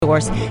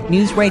source,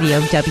 News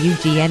Radio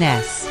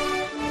WGNS.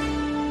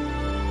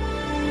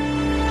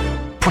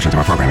 Portions of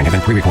our programming have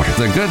been pre-recorded.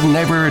 The Good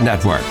Neighbor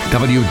Network,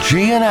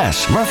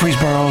 WGNS,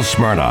 Murfreesboro,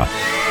 Smyrna.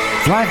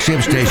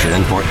 Flagship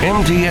station for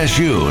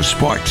MTSU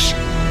Sports.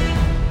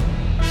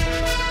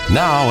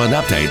 Now an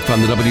update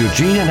from the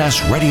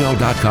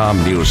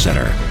WGNSradio.com News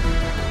Center.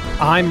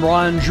 I'm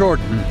Ron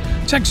Jordan.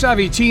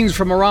 Tech-savvy teens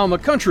from around the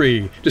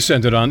country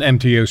descended on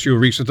MTSU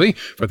recently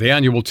for the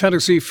annual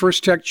Tennessee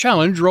First Tech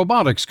Challenge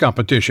robotics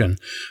competition.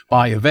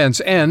 By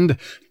event's end,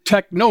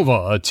 Tech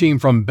Nova, a team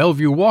from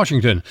Bellevue,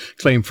 Washington,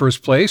 claimed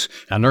first place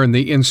and earned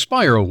the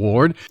Inspire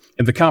Award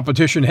in the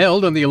competition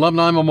held in the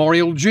Alumni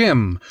Memorial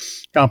Gym.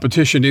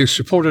 Competition is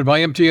supported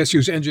by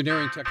MTSU's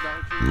engineering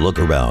technology. Look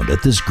around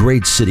at this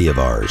great city of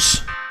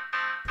ours.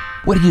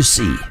 What do you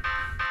see?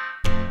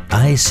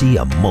 I see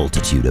a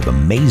multitude of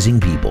amazing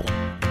people.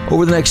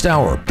 Over the next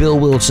hour, Bill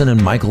Wilson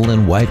and Michael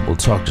Lynn White will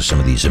talk to some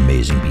of these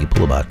amazing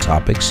people about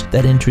topics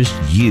that interest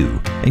you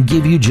and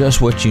give you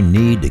just what you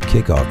need to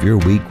kick off your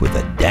week with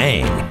a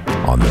dang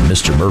on the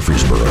Mr.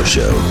 Murfreesboro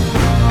Show.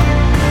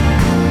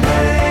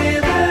 Hey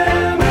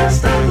there,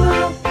 Mr.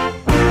 Blue.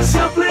 We're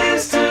so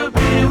pleased to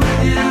be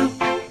with you.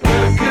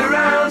 Look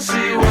around,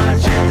 see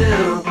what you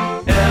do.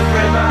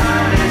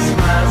 Everybody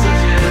smiles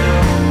at you.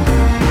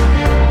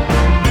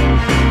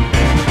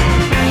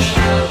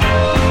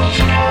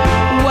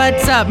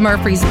 What's up,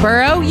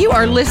 Murfreesboro? You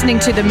are listening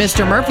to the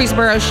Mr.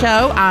 Murfreesboro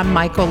Show. I'm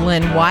Michael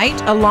Lynn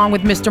White, along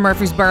with Mr.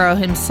 Murfreesboro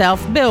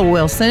himself, Bill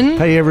Wilson.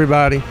 Hey,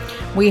 everybody.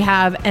 We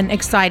have an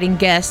exciting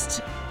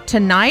guest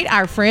tonight,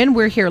 our friend.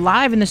 We're here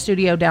live in the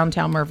studio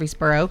downtown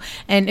Murfreesboro.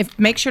 And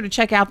make sure to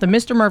check out the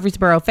Mr.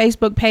 Murfreesboro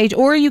Facebook page,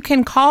 or you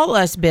can call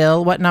us,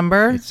 Bill. What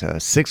number? It's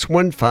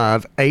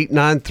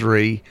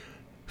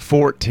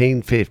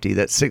 615-893-1450.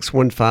 That's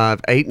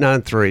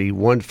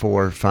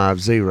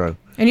 615-893-1450.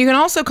 And you can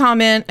also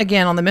comment,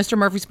 again, on the Mr.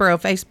 Murfreesboro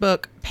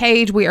Facebook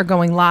page. We are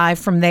going live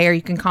from there.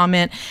 You can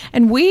comment.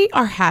 And we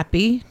are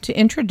happy to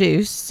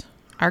introduce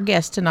our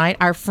guest tonight,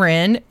 our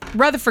friend,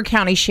 Rutherford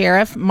County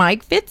Sheriff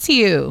Mike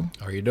Fitzhugh.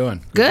 How are you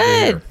doing?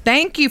 Good.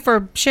 Thank you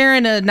for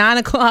sharing a 9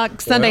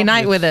 o'clock Sunday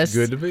night with us.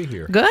 Good to be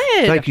here.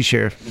 Good. Thank you,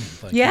 Sheriff.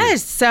 Thank yes. you.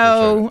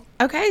 So,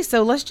 okay.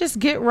 So let's just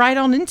get right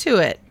on into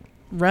it.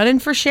 Running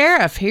for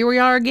sheriff. Here we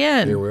are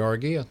again. Here we are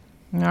again.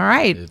 All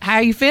right. How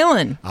are you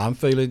feeling? I'm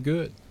feeling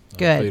good.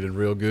 Good. I'm feeling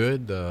real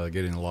good.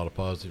 Getting a lot of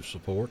positive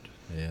support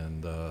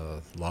and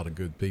a lot of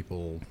good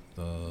people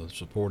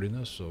supporting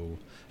us. So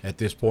at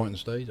this point in the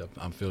stage,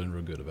 I'm feeling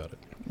real good about it.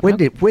 When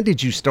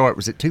did you start?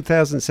 Was it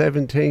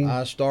 2017?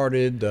 I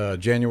started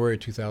January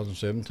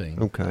 2017.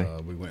 Okay.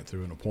 We went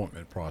through an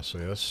appointment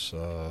process,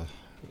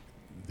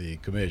 the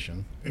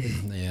commission,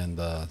 and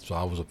so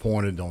I was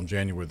appointed on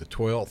January the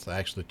 12th. I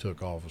actually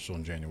took office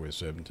on January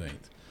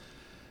 17th.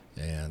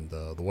 And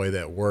the way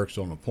that works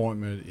on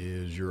appointment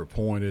is you're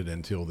appointed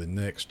until the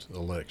next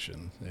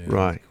election. And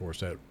right. Of course,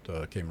 that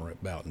came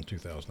about in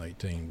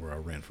 2018 where I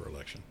ran for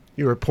election.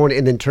 You were appointed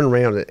and then turned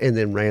around and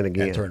then ran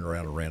again. And turned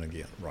around and ran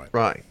again, right.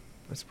 Right.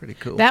 That's pretty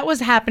cool. That was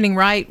happening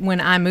right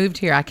when I moved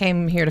here. I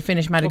came here to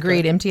finish my degree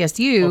at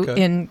MTSU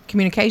in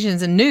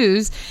communications and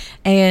news.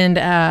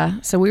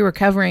 And so we were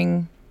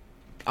covering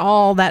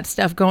all that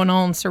stuff going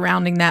on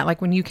surrounding that,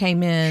 like when you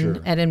came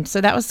in. Sure.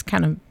 So that was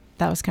kind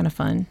of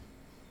fun.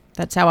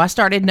 That's how I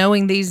started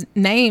knowing these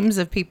names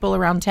of people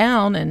around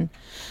town. And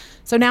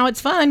so now it's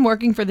fun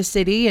working for the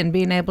city and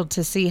being able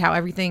to see how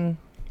everything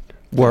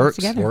works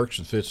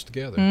and fits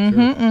together. Mm-hmm,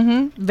 sure.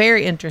 Mm-hmm.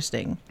 Very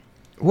interesting.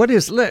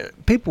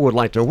 People would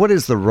like to know, what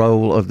is the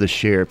role of the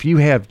sheriff? You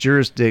have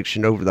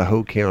jurisdiction over the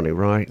whole county,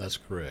 right? That's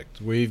correct.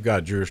 We've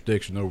got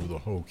jurisdiction over the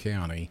whole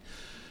county.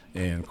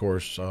 And, of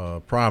course,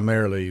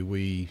 primarily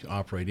we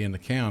operate in the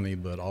county,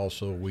 but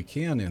also we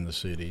can in the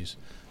cities.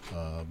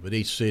 But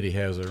each city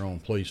has their own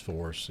police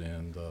force,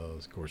 and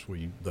of course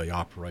they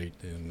operate,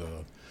 and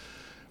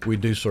we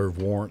do serve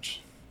warrants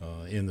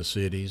in the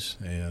cities.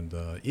 And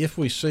if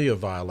we see a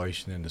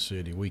violation in the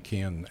city, we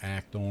can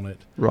act on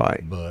it.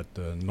 Right. But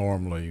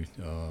normally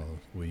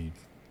we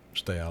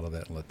stay out of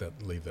that and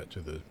leave that to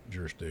the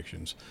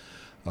jurisdictions.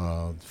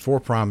 4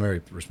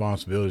 primary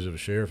responsibilities of a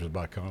sheriff is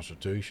by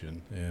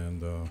Constitution,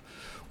 and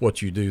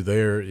what you do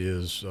there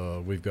is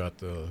we've got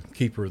the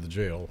keeper of the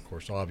jail. Of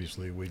course,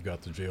 obviously, we've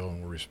got the jail,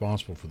 and we're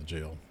responsible for the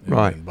jail.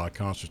 Right. And by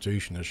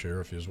Constitution, the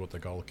sheriff is what they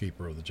call the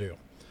keeper of the jail.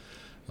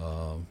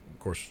 Of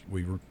course,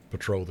 we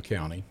patrol the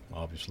county,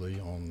 obviously,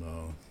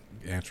 on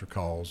answer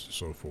calls and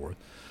so forth.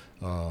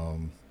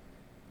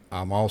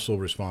 I'm also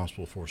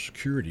responsible for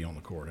security on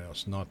the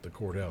courthouse, not the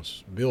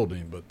courthouse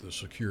building, but the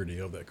security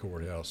of that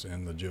courthouse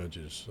and the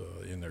judges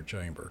in their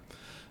chamber.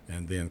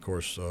 And then, of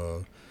course,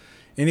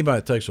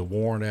 anybody that takes a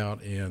warrant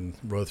out in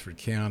Rutherford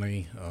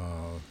County,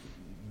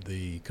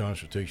 the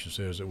Constitution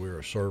says that we're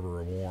a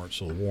server of warrants,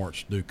 so the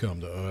warrants do come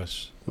to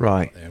us.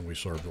 Right. And we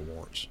serve the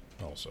warrants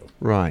also.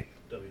 Right.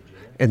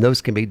 And those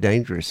can be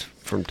dangerous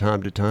from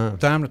time to time.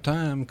 Time to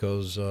time,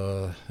 because,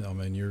 it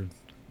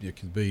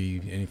can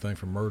be anything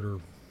from murder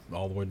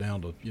all the way down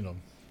to,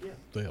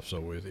 theft.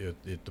 So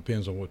it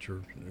depends on what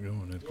you're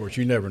doing. And of course,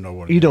 you never know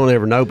what You don't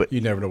ever know, but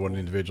you never know what an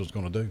individual's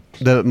going to do.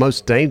 the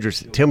most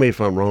dangerous, tell me if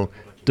I'm wrong,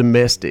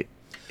 domestic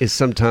is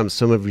sometimes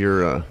some of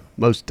your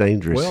most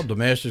dangerous. Well,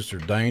 domestics are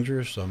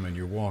dangerous. I mean,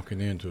 you're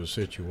walking into a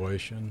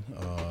situation.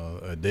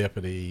 A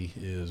deputy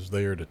is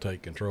there to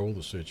take control of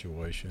the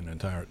situation and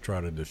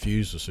try to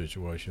diffuse the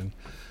situation.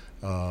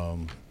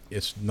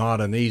 It's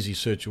not an easy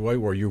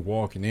situation where you're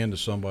walking into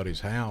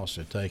somebody's house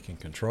and taking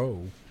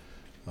control.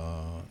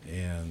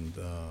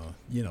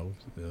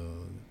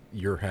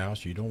 Your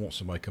house, you don't want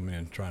somebody coming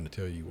in trying to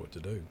tell you what to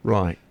do.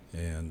 Right.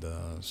 And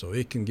so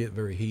it can get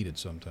very heated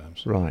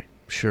sometimes. Right.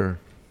 Sure.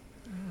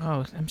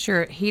 Oh, I'm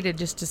sure heated,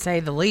 just to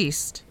say the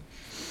least.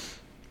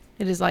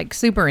 It is like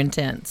super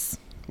intense.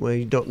 Well,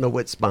 you don't know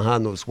what's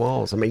behind those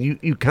walls. I mean,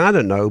 you kind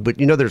of know, but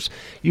you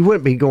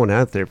wouldn't be going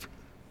out there.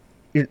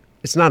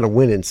 It's not a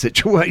winning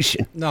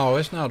situation. No,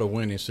 it's not a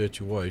winning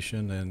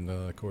situation, and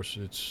of course,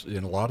 it's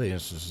in a lot of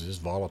instances it's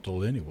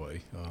volatile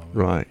anyway.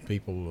 Right.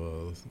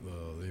 People,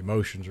 the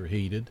emotions are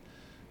heated.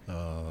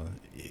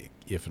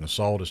 If an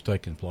assault is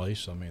taking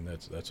place, I mean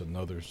that's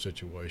another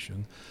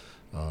situation.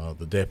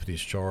 The deputy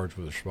is charged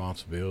with the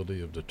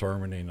responsibility of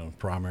determining a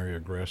primary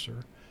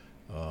aggressor,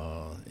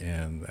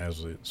 and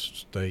as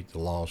the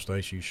law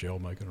states, you shall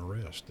make an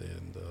arrest,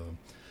 and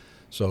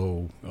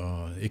so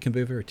it can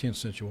be a very tense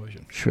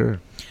situation.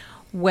 Sure.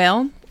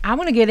 Well, I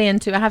want to get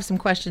into, I have some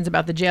questions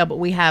about the jail, but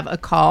we have a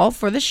call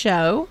for the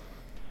show.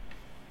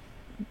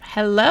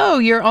 Hello,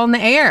 you're on the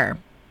air.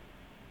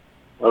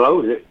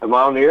 Hello, am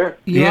I on the air?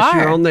 Yes,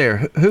 you're on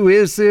there. Who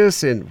is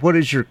this, and what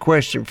is your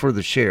question for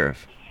the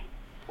sheriff?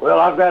 Well,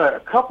 I've got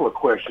a couple of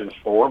questions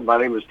for him. My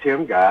name is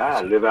Tim Guy.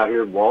 I live out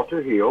here in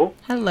Walter Hill.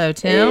 Hello,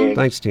 Tim.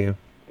 Thanks, Tim.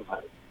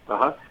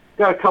 Got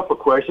a couple of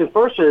questions.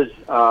 First is,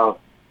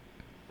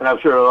 and I'm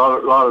sure a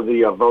lot of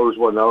the voters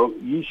will know,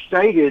 you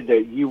stated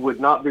that you would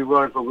not be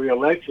running for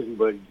re-election,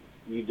 but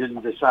you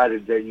didn't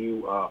decided that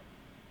you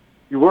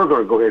were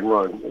going to go ahead and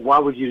run. Why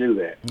would you do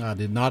that? I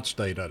did not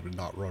state I would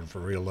not run for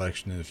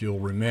re-election. And if you'll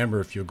remember,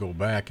 if you'll go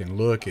back and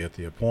look at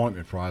the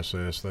appointment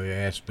process, they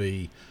asked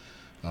me,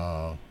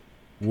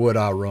 would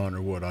I run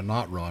or would I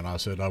not run? I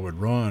said I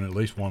would run at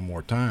least one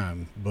more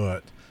time,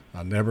 but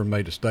I never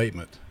made a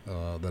statement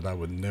that I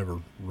would never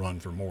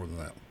run for more than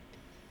that.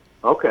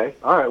 Okay.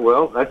 All right.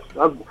 Well, that's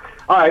all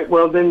right.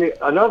 Well, then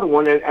another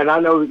one, and I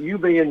know you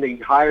being the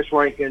highest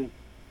ranking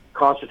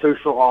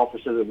constitutional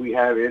officer that we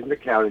have in the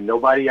county,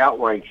 nobody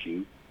outranks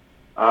you.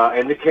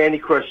 And the Candy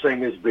Crush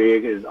thing is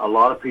big, and a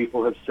lot of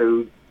people have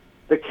sued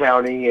the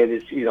county, and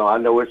it's, I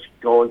know it's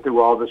going through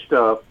all the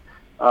stuff.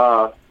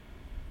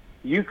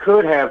 You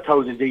could have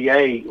told the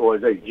DA, or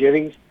is it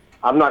Jennings,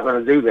 I'm not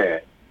going to do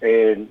that.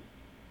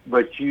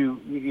 But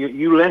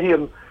you let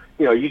him,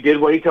 you did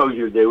what he told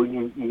you to do,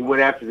 and you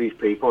went after these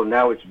people, and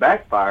now it's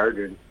backfired.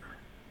 And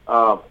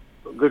a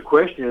good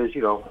question is,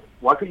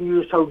 why couldn't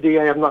you just told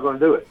DA I'm not going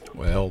to do it?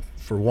 Well,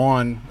 for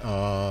one,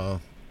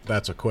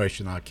 that's a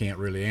question I can't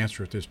really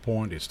answer at this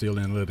point. It's still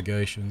in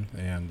litigation,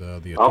 and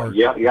the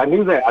attorney. Oh, yeah, I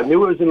knew that. I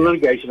knew it was in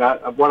litigation.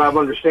 What I'm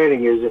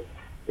understanding is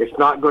it's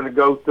not going to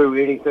go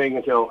through anything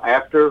until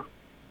after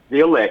the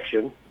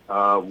election.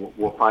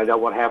 We'll find out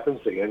what happens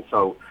then.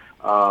 So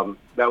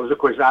that was a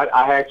question.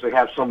 I actually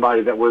have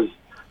somebody that was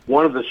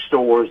one of the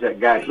stores that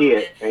got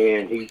hit,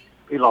 and he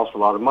lost a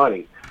lot of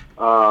money.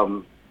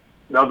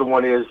 Another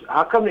one is,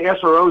 how come the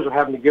SROs are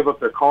having to give up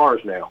their cars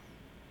now?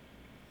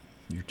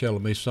 You're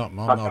telling me something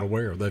I'm not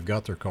aware of. They've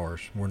got their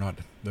cars. They're not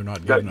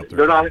giving up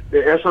their cars. The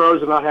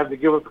SROs are not having to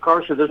give up the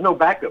cars, so there's no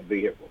backup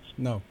vehicles.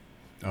 No.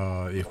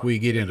 If we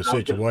get into a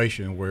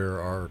situation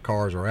where our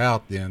cars are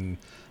out, then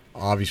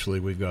obviously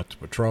we've got to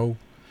patrol.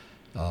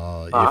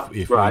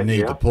 If we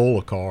need to pull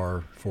a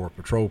car for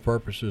patrol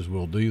purposes,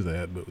 we'll do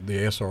that. But the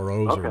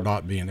SROs are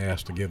not being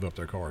asked to give up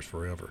their cars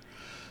forever.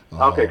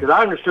 Okay, because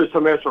I understood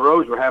some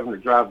SROs were having to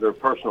drive their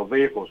personal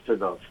vehicles to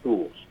the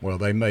schools. Well,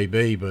 they may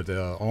be, but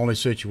the only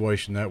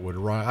situation that would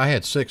arise, I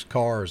had 6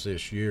 cars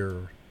this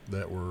year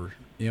that were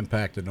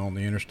impacted on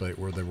the interstate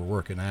where they were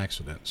working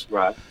accidents.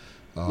 Right.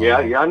 Yeah,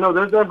 I know.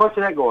 There's a bunch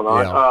of that going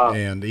on.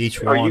 Yeah, and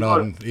each one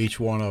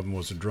of them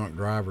was a drunk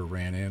driver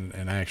ran in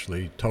and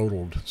actually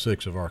totaled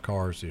 6 of our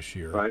cars this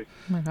year. Right.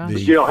 Oh my gosh.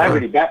 But you don't have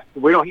any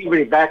we don't have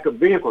any backup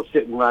vehicles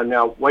sitting right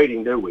now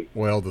waiting, do we?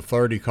 Well, the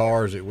 30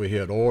 cars that we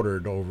had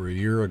ordered over a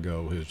year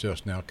ago has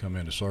just now come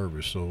into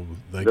service. So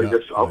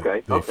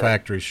the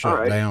factory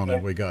shut down,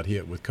 and we got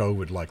hit with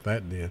COVID like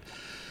that did.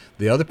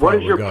 The other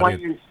problem we got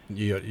in.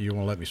 You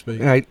want to let me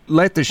speak? Hey,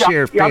 let the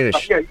sheriff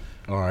finish. Yeah.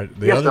 All right.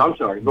 I'm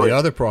sorry. The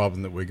other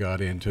problem that we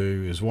got into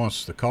is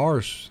once the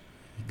cars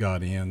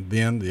got in,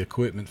 then the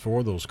equipment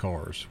for those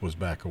cars was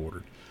back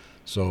ordered.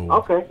 So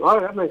okay, all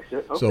right, that makes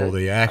sense.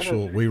 Okay.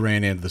 So we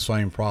ran into the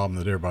same problem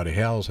that everybody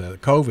else had.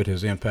 COVID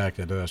has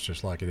impacted us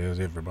just like it has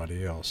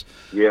everybody else.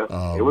 Yeah,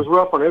 it was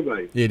rough on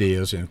everybody. It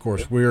is, and of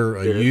course we're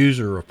a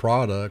user of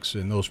products,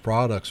 and those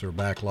products are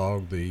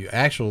backlogged.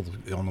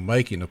 On the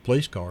making of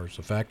police cars,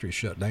 the factory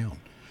shut down.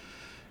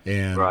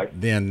 And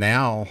then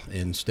now,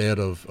 instead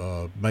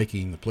of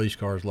making the police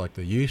cars like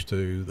they used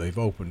to, they've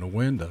opened a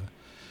window.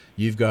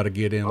 you've got to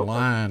get in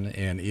line,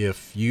 and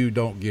if you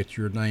don't get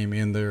your name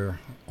in there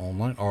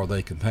online, or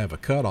they can have a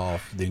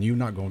cutoff, then you're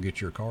not going to get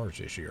your cars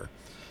this year.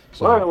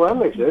 So, well,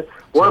 that makes sense.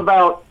 What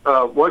about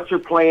what's your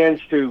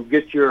plans to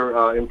get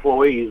your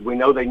employees? We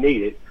know they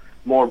need it.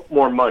 More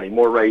money,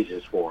 more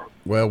raises for them.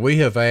 Well, we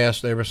have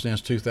asked ever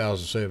since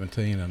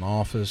 2017 in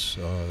office.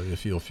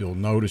 If you'll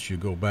notice, you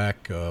go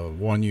back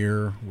 1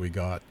 year, we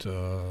got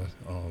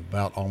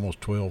about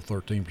almost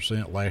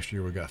 13%. Last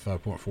year we got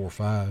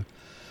 5.45.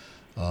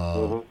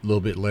 A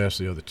little bit less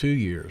the other 2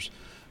 years.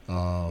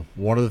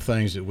 One of the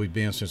things that we've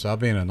been, since I've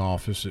been in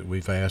office, that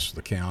we've asked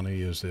the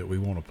county is that we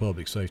want a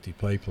public safety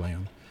pay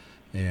plan,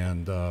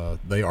 and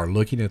they are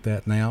looking at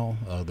that now.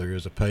 There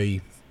is a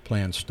pay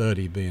plan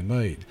study being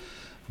made.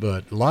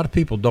 But a lot of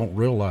people don't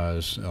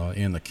realize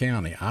in the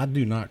county, I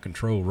do not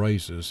control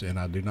raises and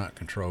I do not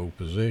control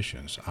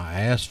positions. I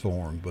ask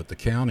for them, but the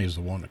county is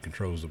the one that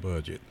controls the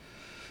budget.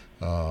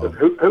 I'm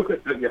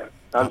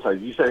sorry,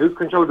 you say who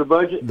controls the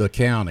budget? The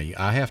county.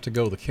 I have to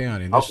go to the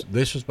county. And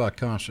this is by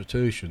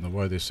Constitution. The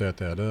way they set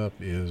that up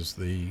is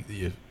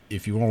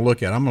if you want to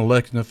look at it, I'm an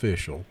elected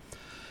official.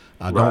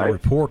 I don't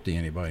report to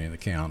anybody in the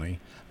county.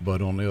 But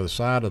on the other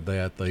side of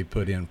that, they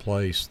put in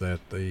place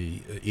that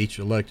each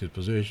elected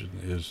position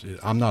is.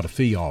 I'm not a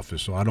fee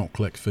office, so I don't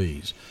collect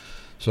fees.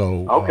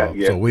 So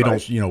we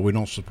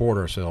don't support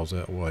ourselves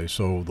that way.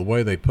 So the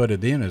way they put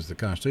it in as the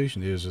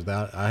Constitution is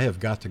that I have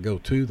got to go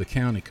to the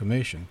county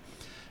commission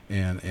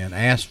and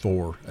ask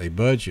for a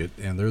budget,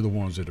 and they're the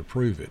ones that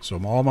approve it. So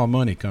all my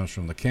money comes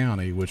from the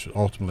county, which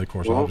ultimately, of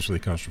course, obviously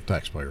comes from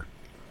taxpayer.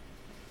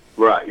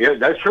 Right. Yeah,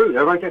 that's true.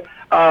 That's right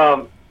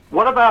there.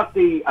 What about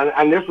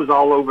and this was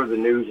all over the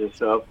news and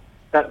stuff,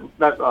 that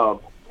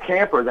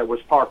camper that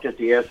was parked at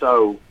the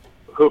SO,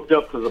 hooked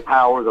up to the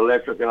power, the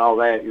electric, and all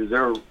that?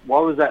 Why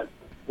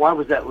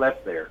was that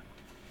left there?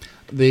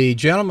 The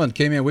gentleman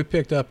came in. We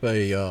picked up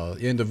a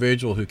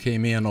individual who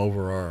came in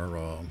over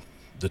our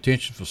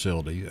detention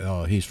facility.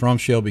 He's from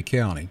Shelby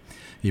County.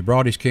 He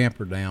brought his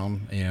camper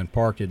down and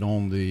parked it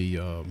on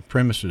the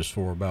premises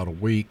for about a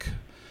week.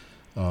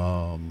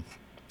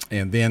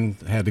 And then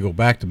had to go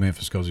back to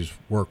Memphis because his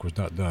work was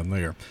not done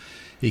there.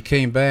 He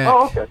came back.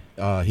 Oh,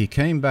 okay. He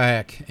came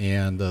back,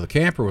 and the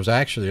camper was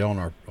actually on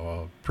our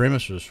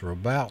premises for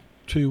about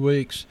 2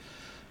 weeks.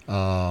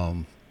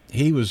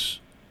 He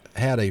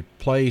had a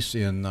place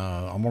in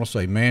I want to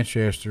say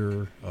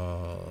Manchester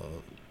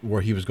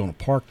where he was going to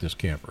park this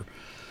camper.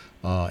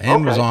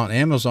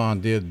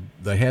 Amazon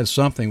they had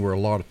something where a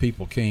lot of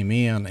people came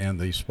in, and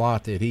the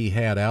spot that he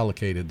had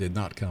allocated did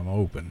not come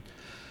open.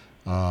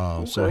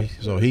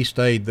 So he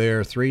stayed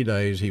there 3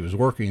 days. He was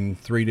working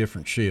 3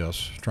 different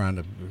shifts, trying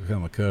to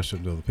become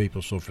accustomed to the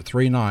people. So for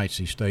 3 nights,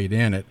 he stayed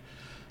in it.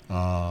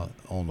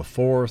 On the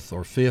 4th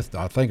or 5th,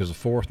 I think it was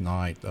the 4th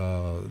night,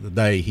 the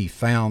day he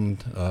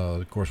found,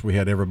 of course, we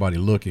had everybody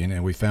looking,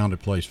 and we found a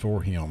place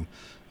for him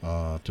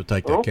to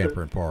take that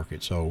camper and park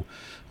it. So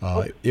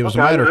it was a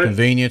matter of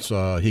convenience.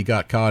 He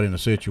got caught in a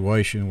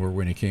situation where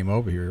when he came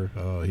over here,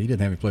 he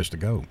didn't have any place to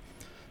go.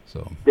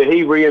 So did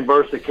he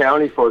reimburse the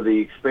county for the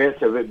expense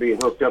of it being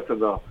hooked up to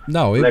the?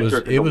 No,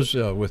 it was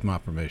with my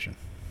permission.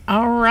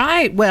 All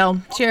right.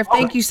 Well, Sheriff,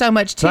 thank you so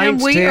much, Tim.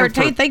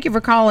 Thank you for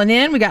calling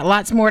in. We got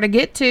lots more to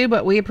get to,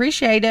 but we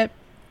appreciate it.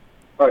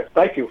 All right.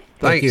 Thank you.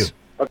 Thanks.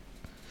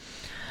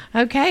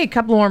 Okay, a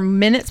couple more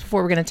minutes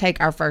before we're going to take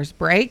our first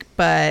break.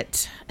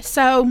 But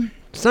so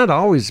it's not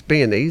always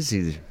being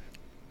easy,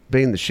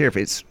 being the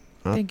sheriff.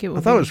 I thought it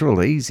was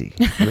real easy.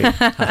 I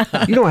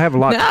mean, you don't have a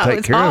lot to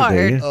take care of,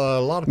 do you? A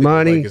lot of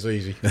people think it's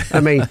easy. I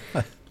mean,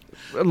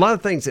 a lot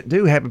of things that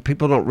do happen,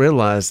 people don't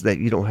realize that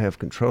you don't have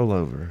control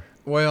over.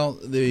 Well,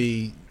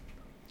 being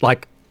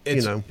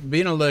an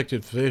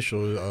elected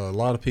official, a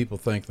lot of people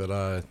think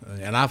that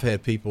and I've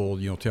had people,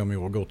 tell me,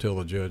 well, go tell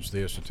the judge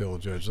this and tell the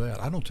judge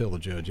that. I don't tell the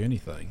judge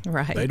anything.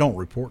 Right. They don't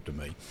report to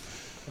me.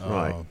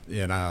 Right.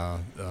 And I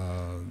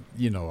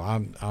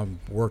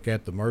work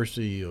at the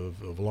mercy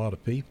of a lot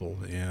of people,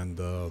 and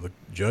the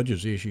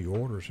judges issue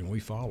orders, and we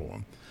follow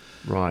them.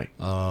 Right.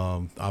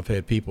 I've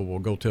had people will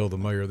go tell the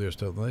mayor this,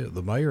 tell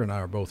the mayor and I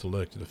are both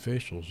elected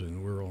officials,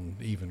 and we're on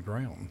even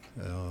ground.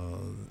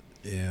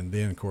 And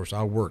then, of course,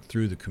 I work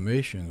through the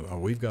commission.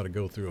 We've got to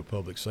go through a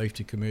public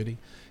safety committee.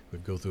 We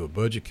go through a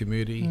budget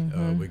committee.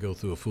 We go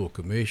through a full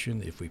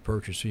commission. If we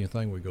purchase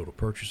anything, we go to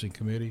purchasing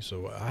committee.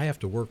 So I have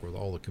to work with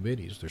all the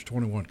committees. There's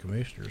 21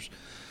 commissioners.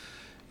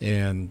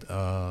 And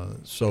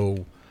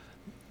so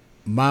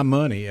my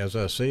money, as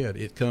I said,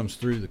 it comes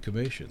through the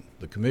commission.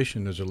 The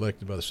commission is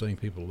elected by the same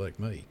people who elect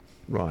me.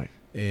 Right.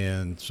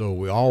 And so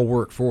we all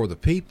work for the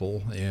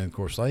people, and of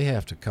course they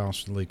have to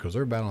constantly, because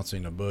they're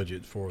balancing a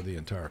budget for the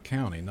entire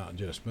county, not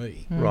just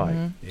me.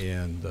 Right.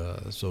 And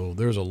so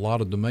there's a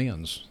lot of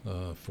demands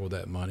for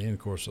that money, and of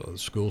course the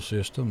school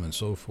system and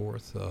so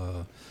forth.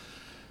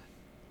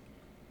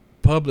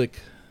 Public,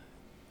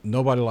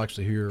 nobody likes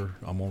to hear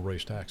I'm going to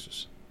raise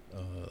taxes.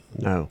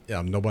 No.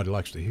 Yeah, nobody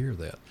likes to hear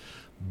that.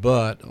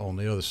 But on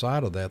the other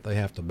side of that, they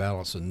have to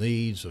balance the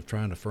needs of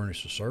trying to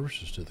furnish the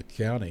services to the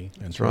county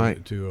and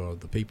to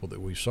the people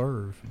that we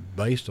serve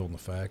based on the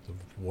fact of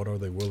what are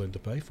they willing to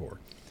pay for.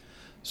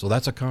 So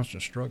that's a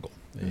constant struggle.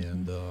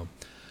 And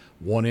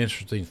one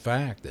interesting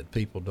fact that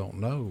people don't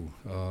know,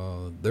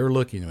 they're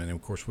looking, and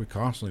of course we're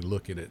constantly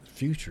looking at the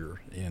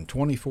future. In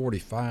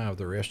 2045,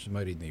 they're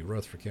estimating the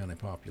Rutherford County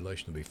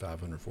population to be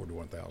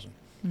 541,000.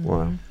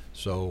 Wow.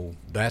 So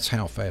that's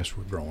how fast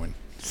we're growing.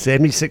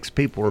 76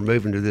 people are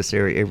moving to this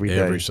area every day.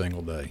 Every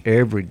single day.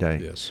 Every day.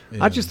 Yes.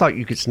 I just thought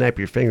you could snap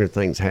your finger and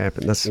things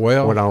happen. That's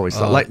Well, what I always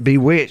thought. Like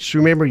Bewitched.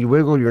 Remember, you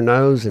wiggle your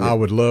nose and I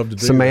would love to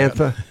do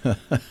Samantha.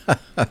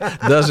 that.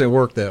 Doesn't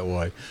work that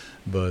way.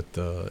 But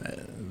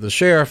the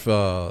sheriff,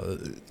 a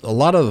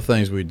lot of the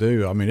things we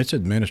do, I mean, it's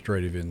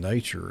administrative in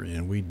nature,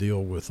 and we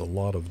deal with a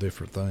lot of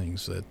different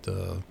things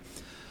that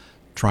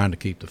trying to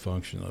keep the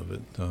function of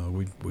it.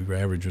 We're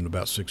averaging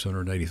about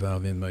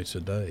 685 inmates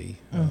a day.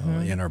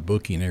 In our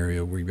booking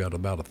area, we've got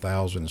about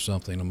 1,000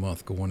 something a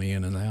month going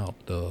in and out.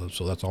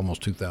 So that's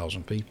almost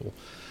 2,000 people.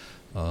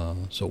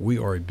 So we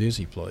are a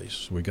busy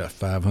place. We got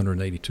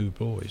 582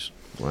 employees.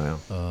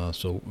 Wow.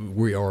 So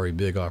we are a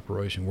big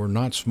operation. We're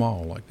not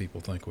small like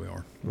people think we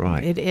are.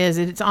 Right. It is.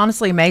 It's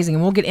honestly amazing.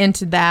 And we'll get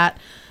into that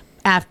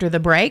after the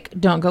break.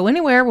 Don't go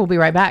anywhere. We'll be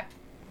right back.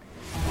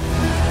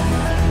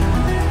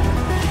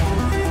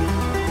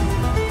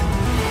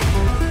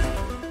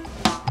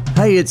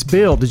 Hey, it's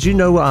Bill. Did you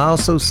know I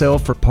also sell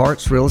for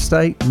Parts Real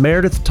Estate?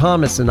 Meredith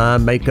Thomas and I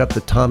make up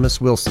the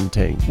Thomas Wilson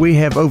team. We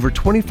have over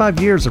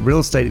 25 years of real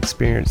estate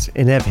experience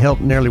and have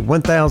helped nearly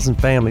 1,000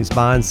 families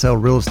buy and sell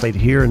real estate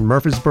here in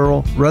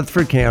Murfreesboro,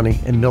 Rutherford County,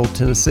 and Middle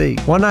Tennessee.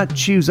 Why not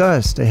choose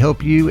us to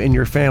help you and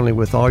your family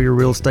with all your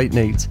real estate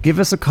needs? Give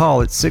us a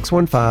call at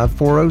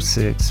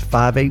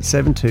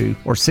 615-406-5872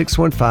 or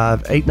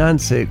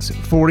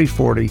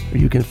 615-896-4040, or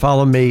you can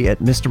follow me at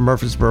Mr.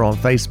 Murfreesboro on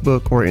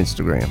Facebook or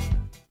Instagram.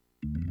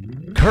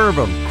 Curve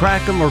them,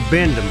 crack them, or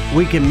bend them,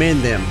 we can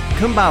mend them.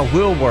 Come by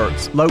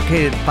Wheelworks,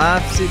 located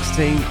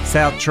 516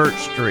 South Church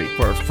Street.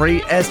 For a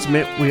free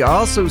estimate, we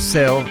also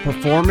sell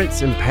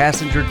performance and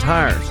passenger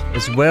tires,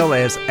 as well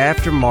as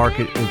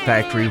aftermarket and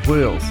factory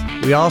wheels.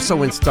 We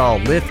also install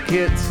lift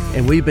kits,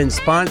 and we've been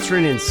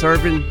sponsoring and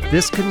serving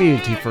this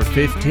community for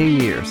 15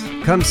 years.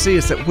 Come see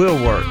us at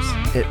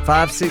Wheelworks at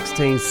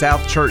 516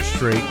 South Church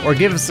Street, or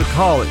give us a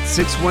call at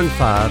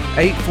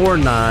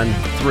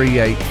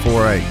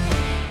 615-849-3848.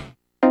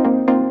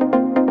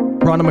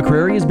 Rhonda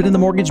McCrary has been in the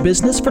mortgage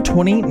business for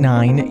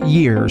 29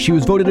 years. She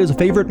was voted as a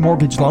favorite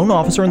mortgage loan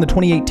officer in the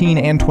 2018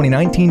 and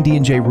 2019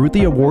 D&J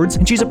Ruthie Awards,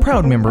 and she's a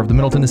proud member of the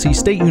Middle Tennessee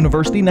State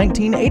University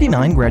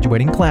 1989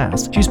 graduating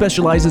class. She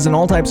specializes in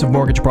all types of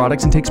mortgage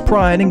products and takes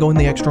pride in going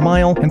the extra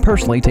mile and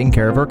personally taking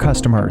care of her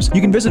customers.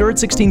 You can visit her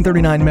at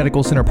 1639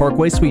 Medical Center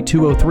Parkway, Suite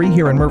 203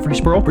 here in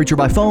Murfreesboro. Reach her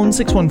by phone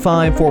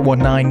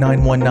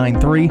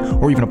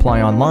 615-419-9193, or even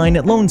apply online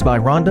at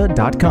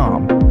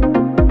loansbyrhonda.com.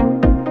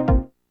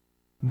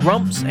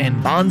 Grumps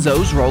and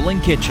Bonzo's Rolling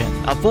Kitchen,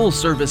 a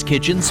full-service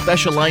kitchen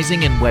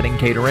specializing in wedding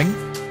catering,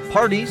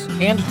 parties,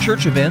 and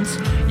church events.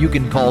 You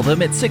can call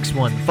them at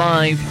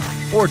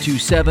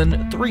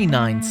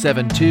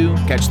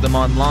 615-427-3972. Catch them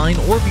online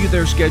or view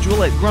their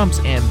schedule at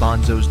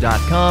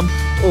grumpsandbonzos.com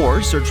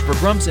or search for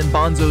Grumps and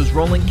Bonzo's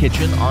Rolling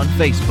Kitchen on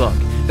Facebook.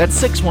 That's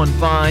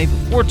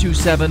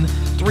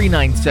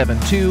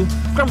 615-427-3972,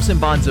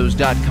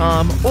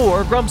 grumpsandbonzos.com,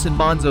 or Grumps and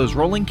Bonzo's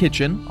Rolling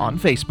Kitchen on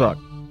Facebook.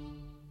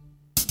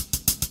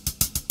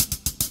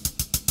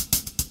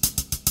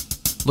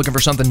 Looking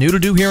for something new to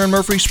do here in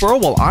Murfreesboro?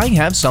 Well, I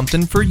have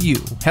something for you.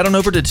 Head on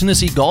over to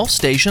Tennessee Golf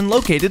Station,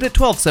 located at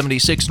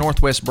 1276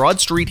 Northwest Broad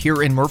Street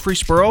here in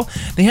Murfreesboro.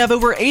 They have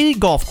over 80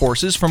 golf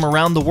courses from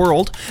around the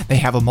world. They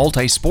have a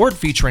multi-sport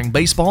featuring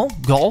baseball,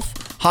 golf,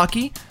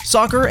 hockey,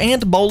 soccer,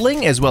 and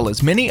bowling, as well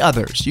as many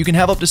others. You can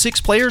have up to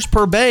 6 players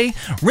per bay,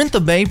 rent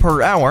the bay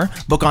per hour.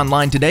 Book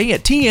online today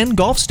at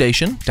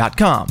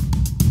tngolfstation.com.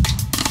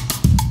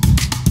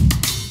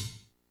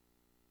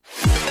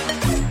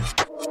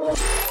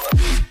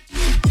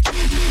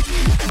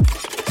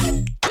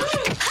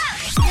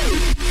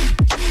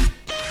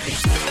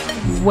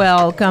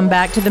 Welcome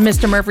back to the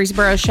Mr.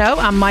 Murfreesboro Show.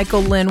 I'm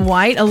Michael Lynn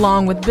White,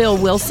 along with Bill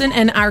Wilson,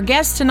 and our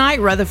guest tonight,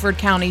 Rutherford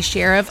County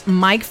Sheriff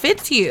Mike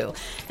Fitzhugh.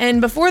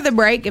 And before the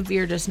break, if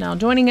you're just now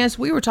joining us,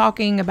 we were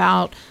talking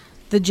about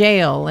the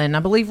jail, and I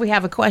believe we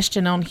have a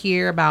question on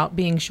here about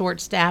being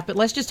short-staffed, but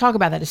let's just talk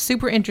about that. It's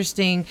super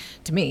interesting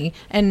to me,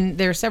 and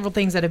there are several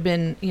things that have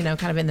been,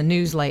 kind of in the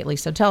news lately,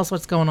 so tell us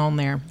what's going on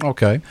there.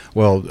 Okay.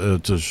 Well,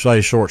 to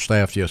say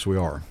short-staffed, yes, we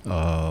are.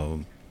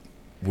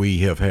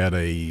 We have had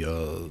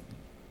a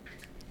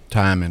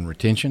time in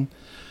retention.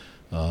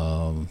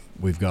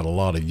 We've got a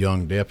lot of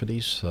young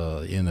deputies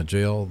in the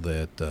jail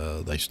that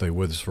they stay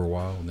with us for a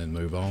while and then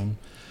move on.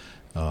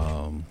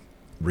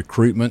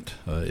 Recruitment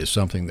is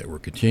something that we're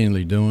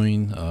continually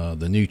doing.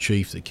 The new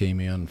chief that came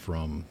in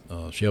from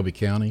Shelby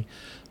County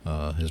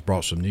has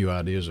brought some new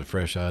ideas and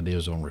fresh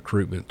ideas on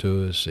recruitment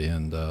to us,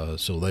 and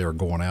so they are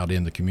going out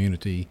in the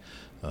community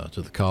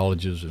to the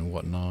colleges and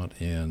whatnot,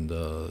 and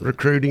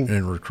recruiting.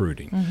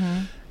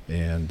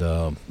 And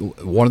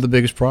one of the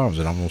biggest problems,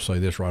 and I'm going to say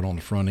this right on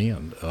the front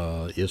end,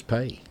 is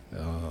pay.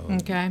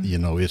 Okay. You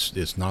know,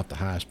 it's not the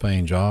highest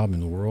paying job in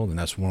the world, and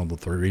that's one of the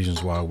three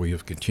reasons why we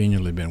have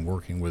continually been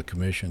working with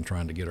Commission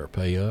trying to get our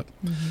pay up.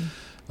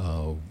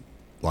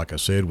 Like I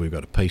said, we've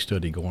got a pay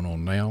study going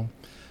on now.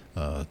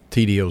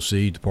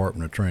 TDOC,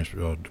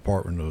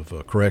 Department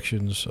of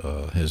Corrections,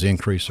 has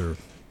increased their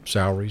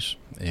salaries,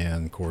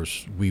 and of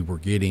course we were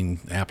getting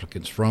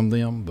applicants from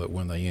them, but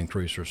when they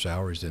increased their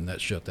salaries, then that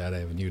shut that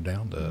avenue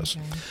down to us.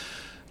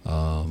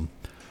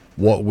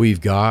 What we've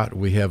got,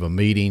 we have a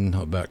meeting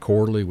about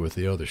quarterly with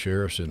the other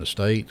sheriffs in the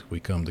state. We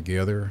come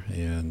together,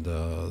 and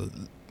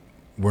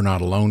we're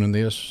not alone in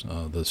this.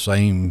 The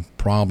same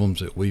problems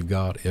that we've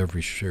got,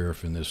 every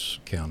sheriff in this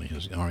county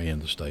or in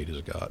the state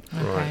has got.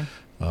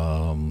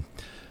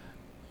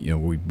 You know,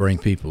 we bring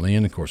people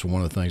in. Of course,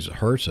 one of the things that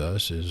hurts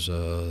us is,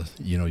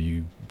 you know,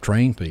 you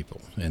train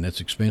people, and it's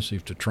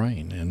expensive to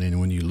train. And then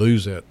when you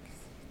lose that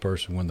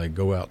person when they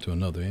go out to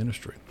another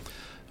industry,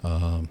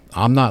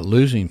 I'm not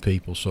losing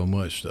people so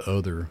much to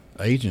other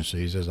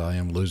agencies as I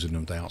am losing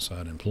them to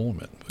outside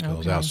employment,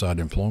 because outside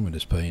employment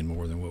is paying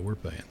more than what we're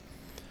paying.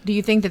 Do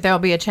you think that there'll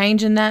be a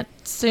change in that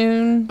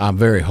soon? I'm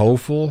very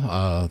hopeful.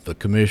 The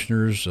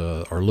commissioners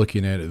are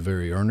looking at it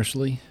very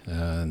earnestly,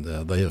 and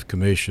they have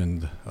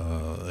commissioned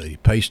a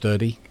pay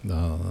study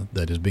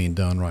that is being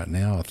done right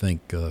now. I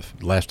think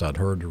last I'd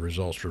heard, the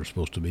results are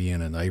supposed to be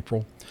in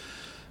April.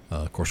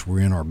 Of course,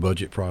 we're in our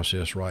budget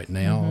process right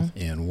now,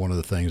 and one of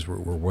the things we're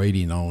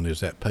waiting on is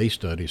that pay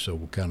study, so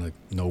we'll kind of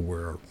know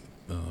where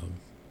our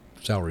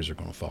salaries are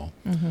going to fall.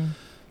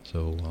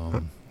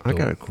 So I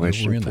got a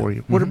question for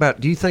you. What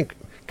about, do you think,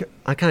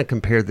 I kind of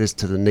compare this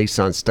to the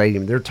Nissan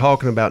Stadium. They're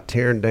talking about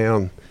tearing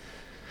down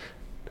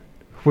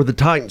where the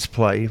Titans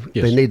play.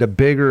 Yes. They need a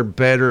bigger,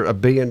 better, $1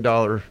 billion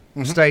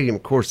stadium.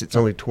 Of course, it's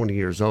only 20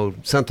 years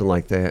old, something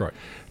like that. Right.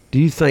 Do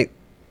you think,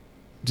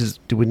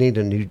 do we need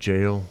a new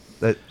jail?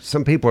 That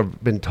some people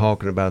have been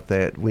talking about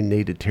that. We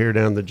need to tear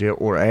down the jail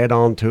or add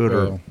on to it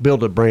or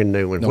build a brand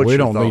new one. No, we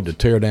don't need to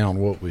tear down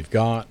what we've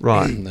got.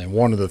 Right. And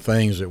one of the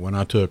things that when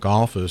I took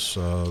office,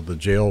 the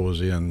jail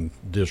was in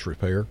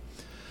disrepair.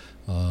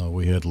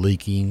 We had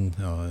leaking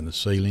in the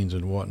ceilings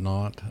and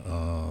whatnot.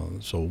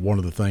 So one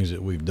of the things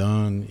that we've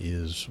done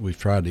is we've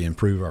tried to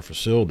improve our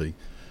facility.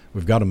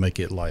 We've got to make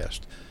it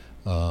last.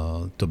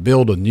 To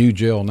build a new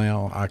jail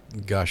now, I'd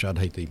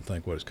hate to even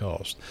think what it's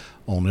cost.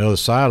 On the other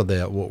side of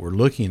that, what we're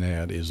looking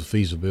at is the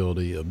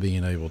feasibility of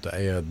being able to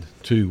add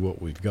to what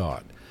we've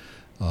got.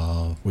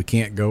 We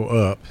can't go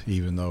up,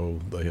 even though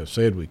they have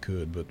said we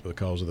could, but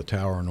because of the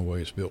tower and the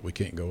way it's built, we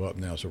can't go up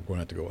now, so we're going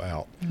to have to go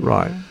out.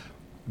 Right.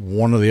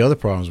 One of the other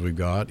problems we've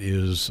got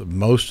is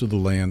most of the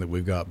land that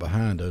we've got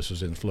behind us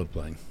is in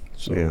floodplain.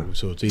 So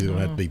it's either going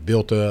to have to be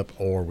built up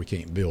or we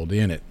can't build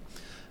in it.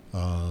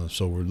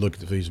 So we're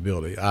looking at the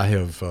feasibility. I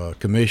have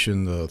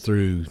commissioned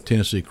through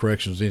Tennessee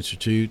Corrections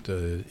Institute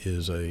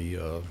is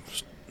a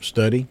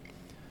study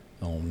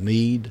on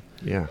need.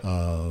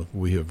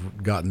 We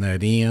have gotten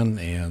that in,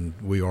 and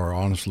we are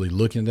honestly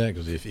looking at that,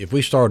 because if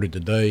we started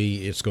today,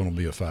 it's going to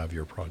be a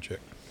 5-year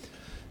project.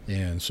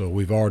 And so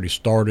we've already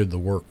started the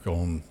work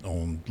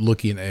on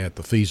looking at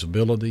the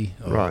feasibility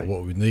of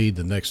what we need.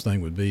 The next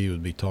thing would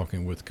be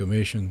talking with the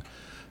commission,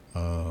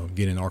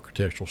 getting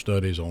architectural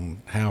studies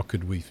on how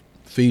could we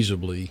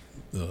feasibly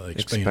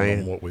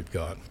expand on what we've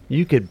got.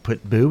 You could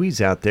put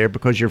buoys out there,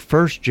 because your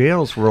first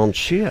jails were on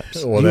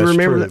ships. Well, you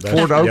remember true. that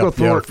Fort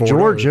Oglethorpe,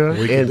 Georgia,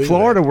 and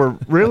Florida that. Were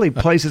really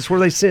places where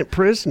they sent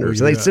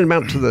prisoners. And they sent them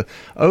out to the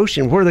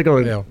ocean. Where are they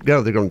going to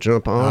go? They're going to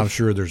jump off? I'm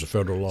sure there's a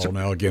federal law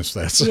now against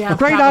that. So. Yeah,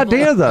 Great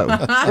idea, though.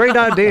 Great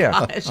idea.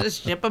 Let's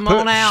just ship them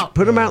on out.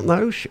 Put them out in the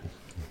ocean.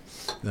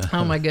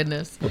 Oh, my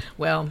goodness.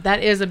 Well,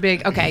 that is a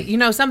big... Okay, you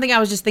know, something I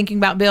was just thinking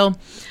about, Bill.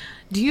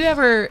 Do you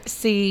ever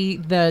see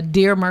the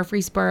Dear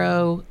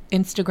Murfreesboro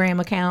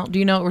Instagram account? Do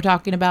you know what we're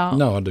talking about?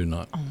 No, I do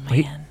not. Oh,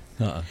 man.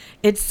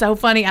 It's so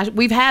funny.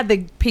 We've had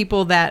the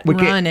people that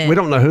run it. We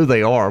don't know who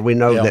they are. We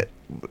know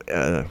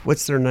that,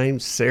 what's their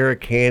names? Sarah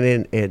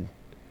Cannon and...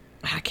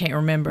 I can't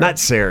remember. Not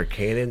Sarah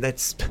Cannon.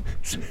 That's...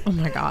 Oh,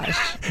 my gosh.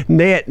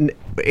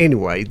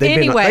 Anyway,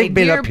 they've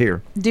been up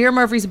here. Dear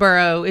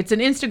Murfreesboro, it's an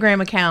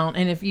Instagram account,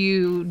 and if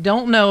you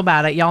don't know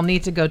about it, y'all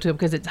need to go to it,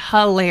 because it's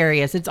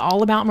hilarious. It's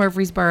all about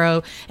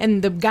Murfreesboro,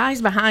 and the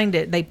guys behind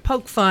it, they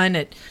poke fun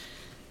at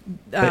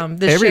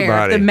the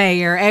sheriff, the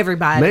mayor,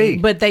 everybody.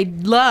 But they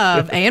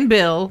love, and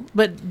Bill,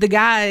 but the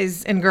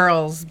guys and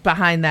girls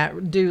behind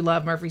that do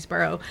love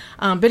Murfreesboro.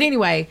 But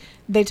anyway,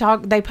 they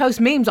post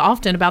memes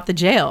often about the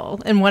jail,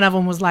 and one of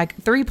them was like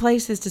 3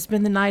 places to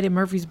spend the night in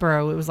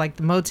Murfreesboro. It was like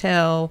the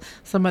motel,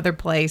 some other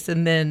place,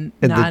 and then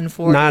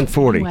 940.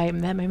 940.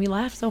 Anyway, that made me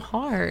laugh so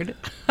hard.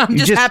 I'm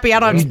just happy I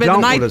don't have to spend the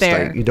night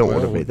there. You don't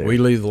want to be there. We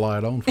leave the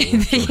light on for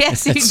them. So.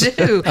 Yes, you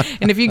do.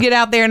 And if you get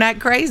out there and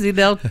act crazy,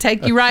 they'll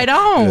take you right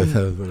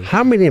on.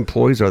 How many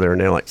employees are there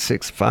now? Like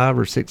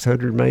 500 or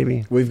 600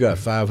 maybe? We've got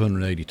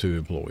 582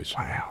 employees.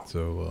 Wow.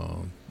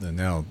 So And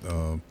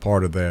now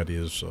part of that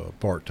is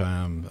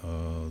part-time.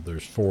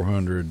 There's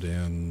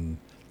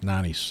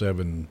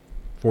 497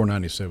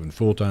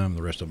 full-time.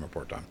 The rest of them are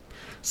part-time.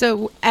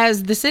 So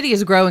as the city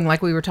is growing,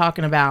 like we were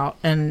talking about,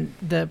 and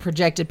the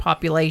projected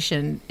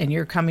population, and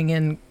you're coming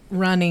in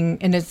running,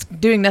 and it's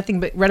doing nothing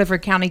but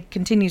Rutherford County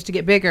continues to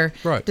get bigger.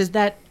 Right. Does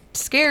that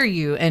scare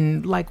you?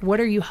 And like, what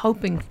are you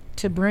hoping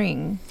to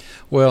bring?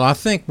 Well, I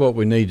think what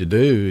we need to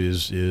do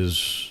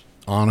is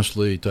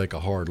honestly take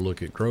a hard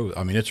look at growth.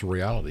 I mean, it's a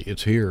reality.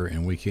 It's here,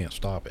 and we can't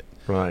stop it.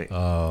 Right.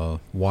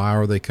 Why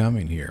are they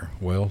coming here?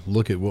 Well,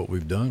 look at what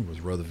we've done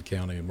with Rutherford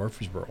County and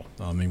Murfreesboro.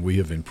 I mean, we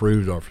have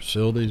improved our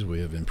facilities.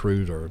 We have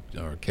improved our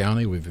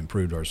county. We've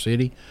improved our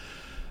city.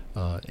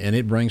 And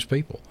it brings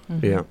people.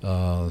 Mm-hmm.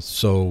 Yeah.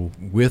 So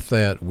with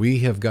that, we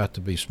have got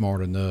to be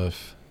smart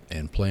enough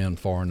and plan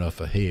far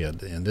enough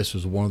ahead. And this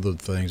is one of the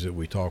things that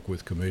we talk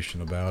with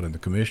commission about, and the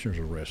commissioners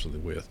are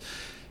wrestling with,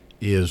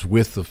 is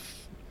with the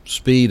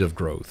speed of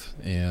growth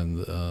and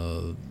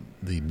the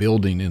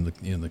building in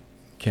the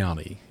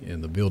county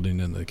and the building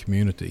in the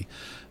community.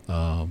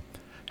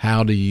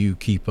 How do you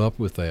keep up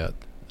with that,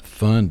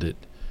 fund it?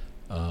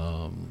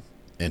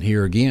 And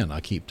here again, I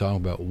keep talking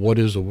about what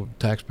is a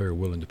taxpayer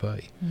willing to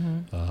pay.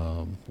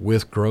 Mm-hmm.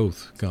 With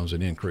growth comes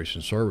an increase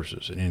in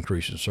services. An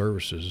increase in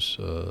services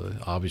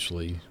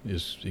obviously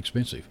is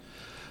expensive.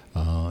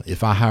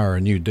 If I hire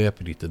a new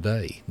deputy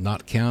today,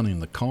 not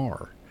counting the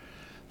car,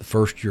 the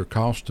first year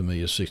cost to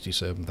me is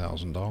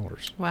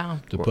 $67,000. Wow.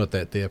 To put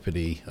that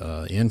deputy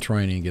in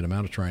training, get them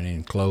out of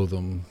training, clothe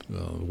them,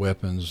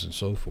 weapons, and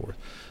so forth.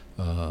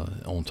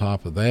 On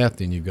top of that,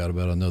 then you've got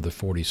about another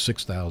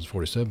 $46,000,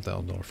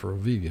 $47,000 for a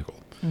vehicle,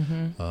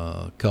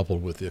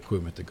 coupled with the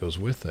equipment that goes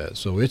with that.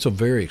 So it's a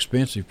very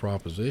expensive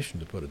proposition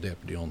to put a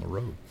deputy on the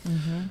road.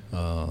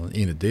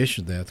 In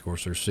addition to that, of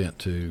course, they're sent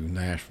to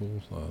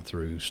Nashville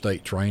through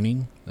state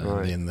training,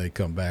 and then they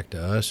come back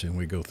to us, and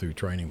we go through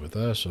training with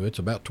us. So it's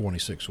about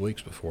 26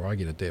 weeks before I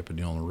get a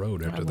deputy on the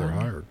road after they're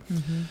hired.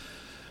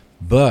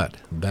 But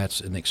that's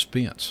an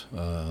expense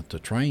to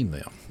train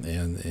them,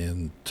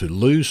 and to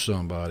lose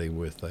somebody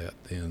with that,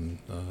 then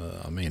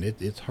I mean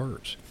it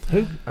hurts.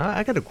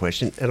 I got a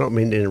question. I don't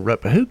mean to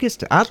interrupt, but who gets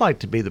to? I'd like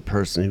to be the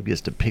person who gets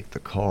to pick the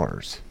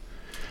cars.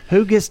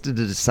 Who gets to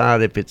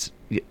decide if it's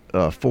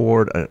a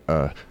Ford,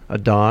 a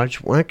Dodge?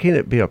 Why can't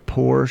it be a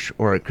Porsche,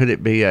 or could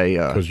it be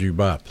a? Because you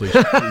buy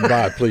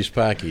a police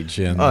package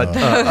and a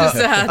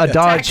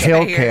Dodge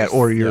Hellcat,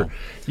 or you.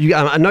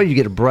 I know you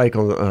get a break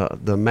on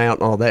the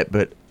amount and all that,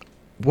 but.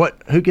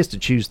 Who gets to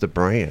choose the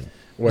brand?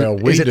 Well,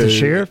 is it the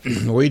sheriff?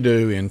 We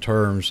do in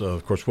terms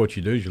of course, what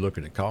you do is you're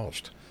looking at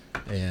cost,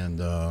 and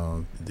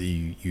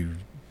you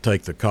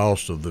take the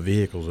cost of the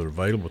vehicles that are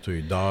available to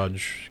you.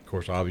 Dodge, of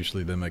course,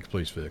 obviously they make a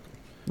police vehicle.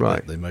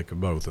 Right. They make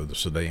both a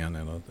sedan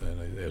and a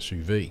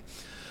SUV.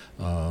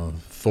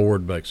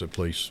 Ford makes a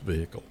police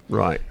vehicle.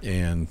 Right.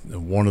 And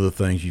one of the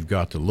things you've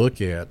got to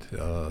look at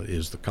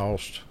is the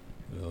cost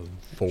of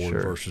Ford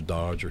versus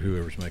Dodge or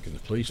whoever's making the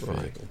police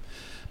vehicle.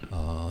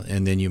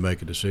 And then you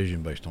make a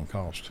decision based on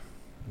cost.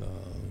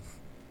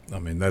 I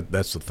mean,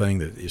 that's the thing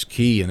that is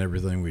key in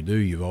everything we do.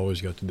 You've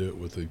always got to do it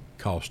with the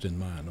cost in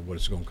mind of what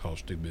it's going to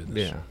cost to do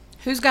business. Yeah.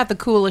 Who's got the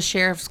coolest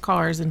sheriff's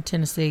cars in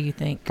Tennessee, you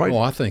think? Well,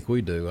 I think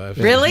we do.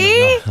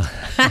 Really?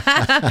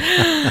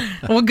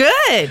 Well,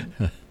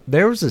 good.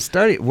 There was a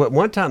study.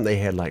 One time they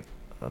had like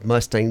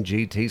Mustang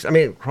GTs. I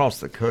mean, across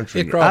the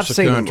country. Across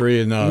the country,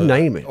 and you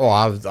name it. Oh,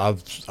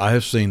 I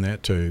have seen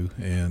that too.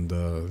 And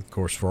of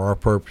course, for our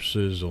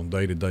purposes on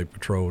day-to-day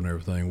patrol and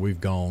everything,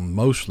 we've gone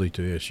mostly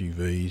to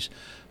SUVs.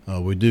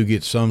 We do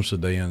get some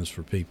sedans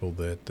for people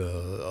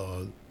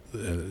that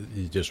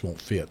you just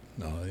won't fit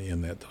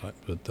in that type.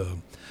 But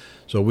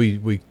so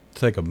we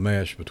take a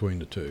mesh between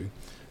the two.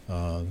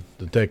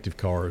 Detective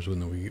cars,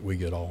 when we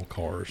get all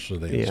cars,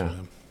 sedans. Yeah.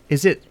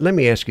 Let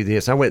me ask you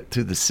this. I went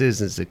to the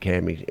Citizens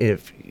Academy.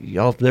 If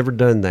y'all have never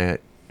done that,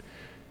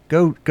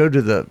 go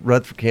to the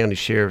Rutherford County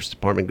Sheriff's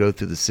Department, go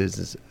through the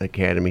Citizens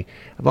Academy.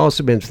 I've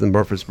also been to the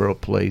Murfreesboro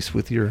Police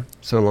with your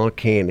son-in-law,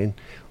 Cannon.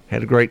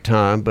 Had a great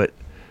time. But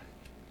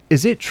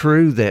is it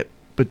true that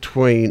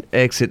between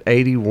exit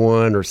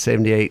 81 or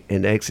 78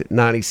 and exit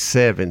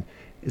 97,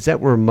 is that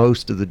where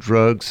most of the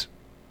drugs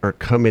are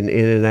coming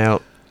in and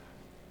out?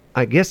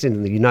 I guess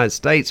in the United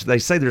States, they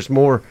say there's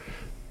more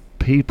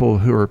people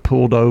who are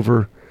pulled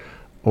over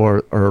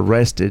or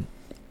arrested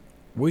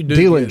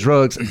dealing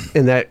drugs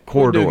in that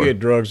corridor. We do get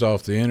drugs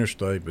off the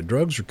interstate, but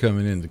drugs are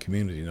coming into the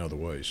community in other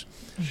ways.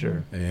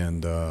 Sure.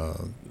 And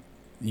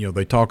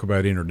they talk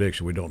about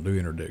interdiction. We don't do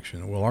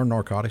interdiction. Well, our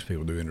narcotics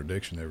people do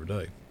interdiction every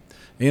day.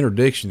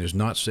 Interdiction is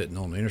not sitting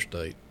on the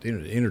interstate.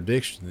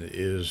 Interdiction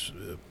is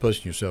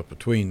pushing yourself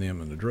between them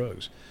and the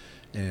drugs,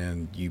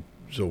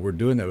 so we're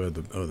doing that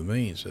with other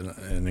means. And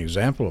an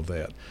example of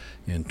that,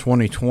 in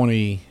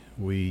 2020.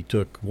 We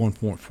took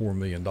 $1.4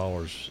 million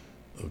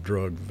of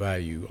drug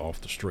value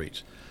off the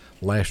streets.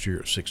 Last year,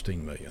 it was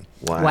 $16 million.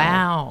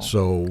 Wow.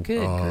 So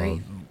good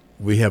grief.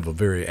 we have a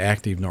very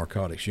active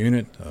narcotics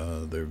unit.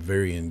 They're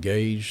very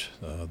engaged.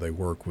 They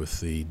work with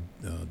the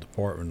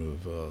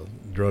Department of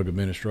Drug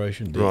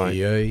Administration,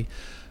 DEA.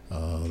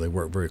 They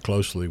work very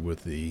closely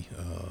with the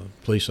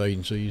police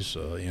agencies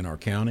in our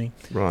county.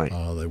 Right.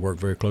 They work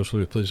very closely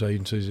with police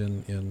agencies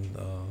in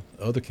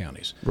other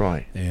counties.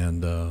 Right.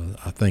 And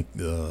I think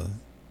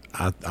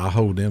I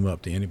hold them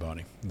up to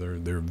anybody.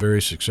 They're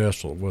very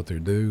successful at what they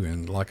do.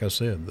 And like I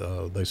said,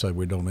 they say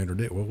we don't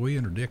interdict. Well, we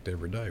interdict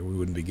every day. We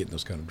wouldn't be getting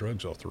this kind of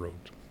drugs off the road.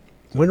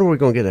 When are we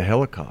going to get a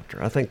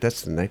helicopter? I think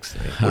that's the next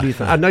thing. What do you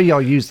think? I know y'all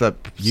use the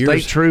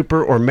state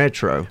trooper or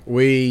Metro.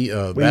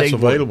 That's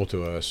available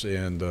to us,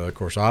 and of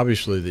course,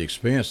 obviously, the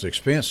expense. The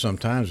expense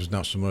sometimes is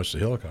not so much the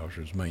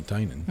helicopter; it's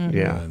maintaining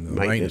and the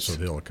maintenance of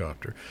the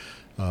helicopter.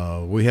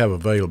 We have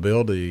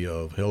availability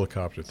of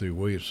helicopter through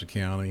Williamson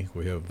County.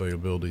 We have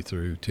availability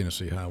through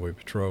Tennessee Highway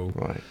Patrol.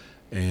 Right.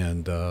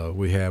 And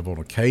we have on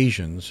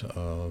occasions,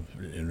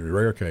 in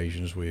rare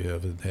occasions, we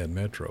have had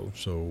Metro.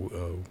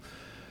 So.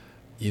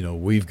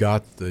 We've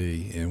got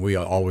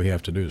all we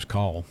have to do is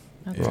call,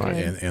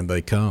 and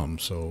they come.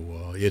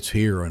 So it's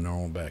here in our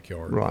own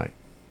backyard. Right.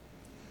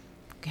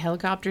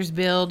 Helicopters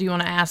build. Do you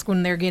want to ask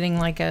when they're getting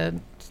like a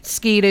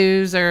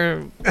Ski-Doos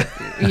or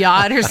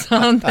yacht or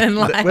something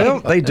like? Well,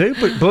 they do,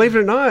 but believe it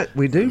or not,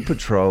 we do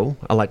patrol.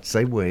 I like to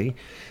say we,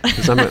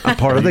 because I'm a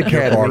part of the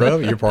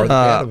academy. You're part of the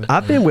academy.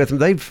 I've been with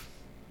them.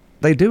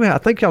 They do. I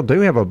think y'all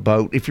do have a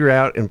boat if you're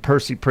out in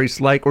Percy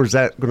Priest Lake, or is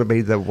that going to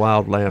be the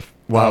wildlife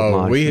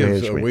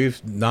management?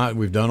 We've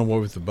done away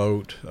with the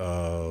boat,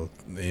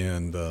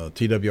 and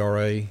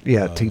TWRA.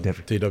 Yeah,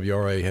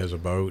 TWRA has a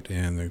boat,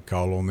 and they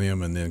call on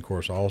them, and then of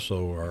course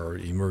also our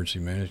emergency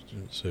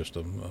management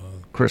system.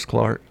 Chris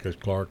Clark,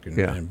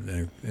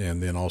 and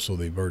then also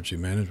the emergency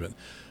management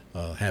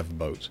have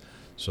boats.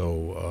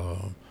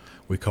 So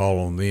we call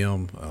on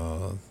them.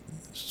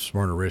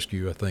 Smyrna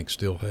Rescue, I think,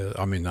 still has.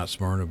 I mean, not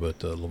Smyrna,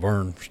 but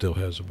Laverne still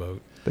has a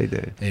boat. They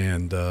do.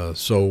 And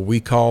so we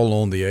call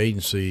on the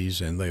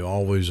agencies, and they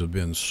always have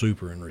been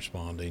super in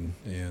responding.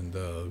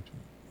 And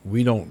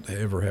we don't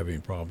ever have any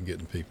problem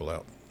getting people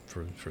out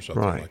for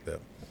something like that.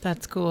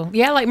 That's cool.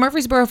 Yeah, like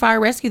Murfreesboro Fire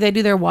Rescue, they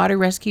do their water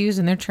rescues,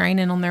 and they're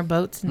training on their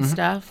boats and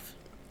stuff.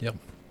 Yep.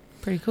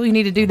 Pretty cool. You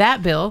need to do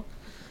that, Bill.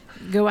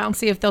 Go out and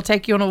see if they'll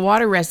take you on a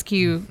water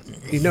rescue.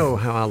 You know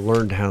how I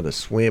learned how to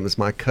swim is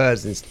my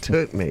cousins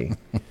took me.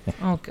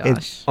 Oh,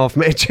 gosh. Off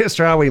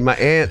Manchester Highway, my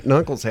aunt and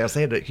uncle's house,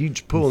 they had a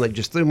huge pool, and they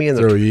just threw me in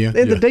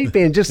the deep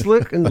end, just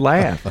look and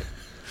laugh.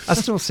 I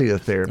still see a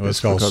therapist. Well, it's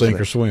called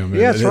sink or swim.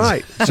 Yeah, that's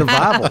right.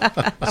 Survival.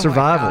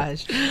 Survival. Oh, my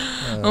gosh.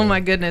 Oh, my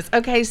goodness.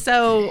 Okay,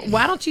 so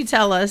why don't you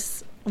tell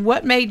us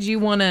what made you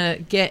want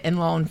to get in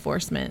law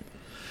enforcement?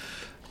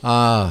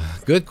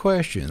 Good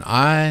question.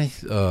 I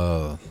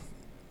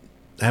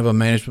have a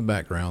management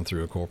background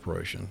through a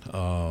corporation.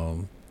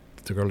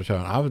 Took early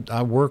time.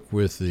 I worked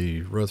with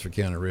the Rutherford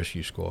County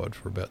Rescue Squad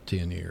for about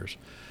 10 years.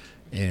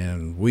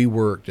 And we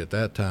worked at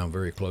that time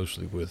very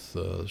closely with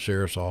the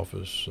Sheriff's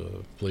Office,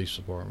 Police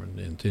Department,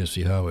 and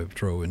Tennessee Highway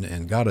Patrol,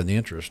 and got an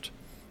interest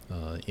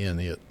in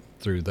it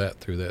through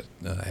that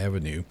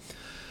avenue.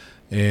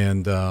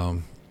 And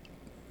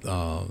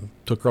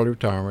took early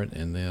retirement,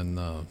 and then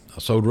I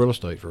sold real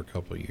estate for a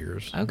couple of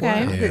years.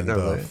 Okay.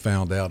 And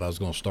found out I was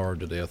going to starve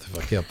to death if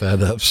I kept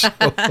that up.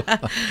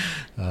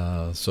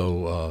 So,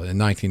 in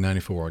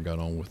 1994, I got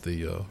on with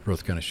the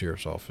Rutherford County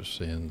Sheriff's Office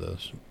and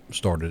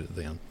started it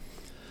then.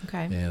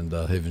 Okay. And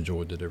have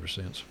enjoyed it ever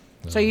since.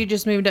 So you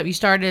just moved up. You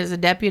started as a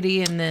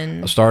deputy, and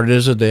then... I started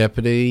as a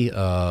deputy.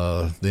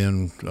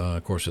 Then,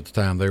 of course, at the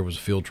time there was a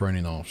field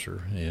training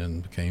officer,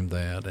 and became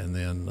that, and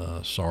then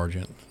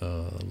sergeant,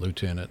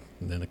 lieutenant,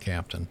 and then a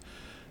captain.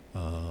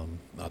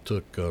 I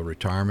took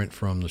retirement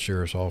from the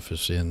sheriff's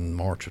office in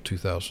March of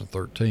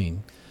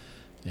 2013,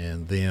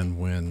 and then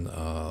when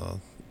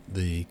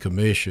the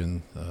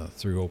commission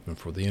threw open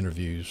for the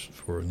interviews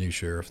for a new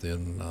sheriff,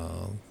 then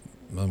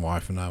my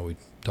wife and I, we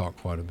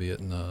talked quite a bit,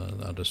 and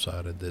I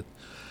decided that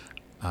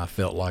I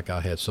felt like I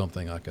had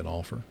something I could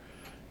offer,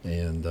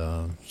 and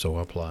so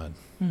I applied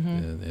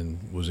and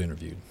was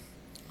interviewed.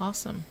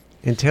 Awesome.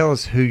 And tell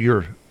us who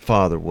your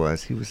father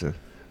was. He was a...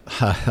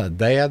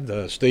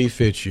 Dad, Steve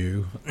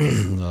Fitzhugh.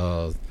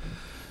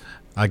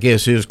 I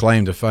guess his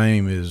claim to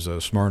fame is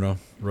Smyrna,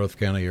 Rutherford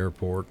County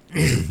Airport.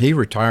 He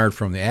retired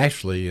from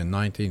actually in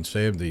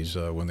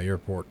 1970s when the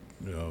airport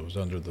was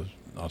under the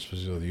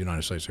auspices of the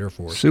United States Air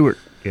Force. Seward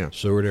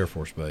Air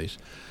Force Base.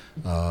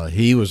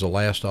 He was the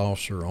last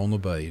officer on the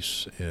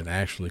base and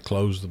actually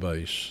closed the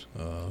base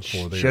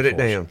for the Shut Air it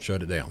Force. down.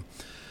 Shut it down.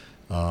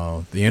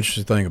 The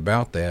interesting thing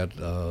about that,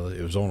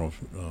 it was on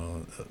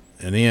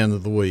an end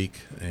of the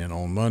week, and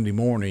on Monday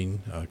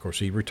morning, of course,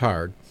 he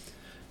retired,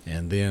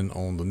 and then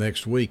on the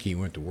next week, he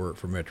went to work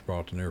for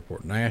Metropolitan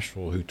Airport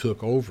Nashville, who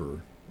took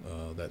over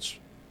that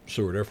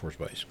Seward Air Force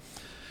Base.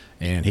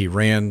 And he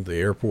ran the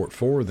airport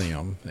for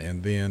them,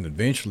 and then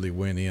eventually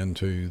went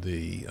into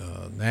the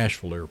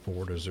Nashville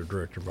Airport as their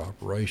director of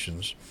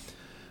operations,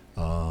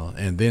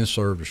 and then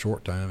served a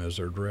short time as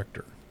their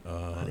director,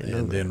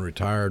 and then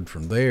retired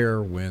from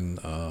there when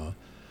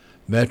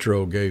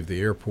Metro gave the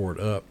airport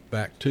up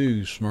back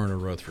to Smyrna,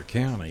 Rutherford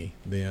County.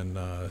 Then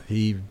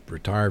he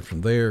retired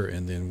from there,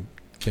 and then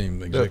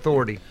became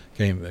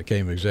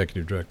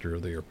executive director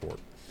of the airport.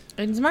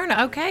 In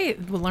Smyrna, okay,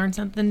 we'll learn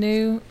something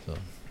new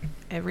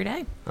every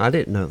day. I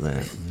didn't know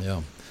that.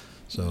 Yeah,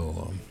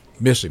 so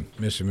miss him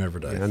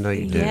every day. Yeah, I know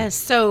you do. Yes,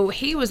 so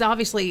he was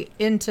obviously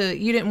into.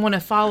 You didn't want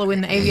to follow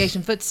in the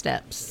aviation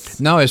footsteps.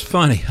 No, it's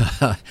funny.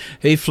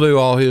 He flew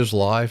all his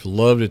life,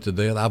 loved it to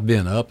death. I've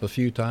been up a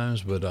few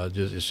times, but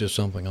it's just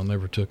something I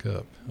never took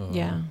up.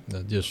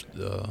 That just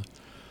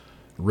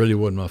really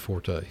wasn't my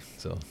forte.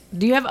 So,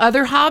 do you have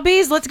other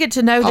hobbies? Let's get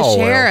to know the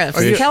sheriff.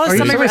 Well, Tell us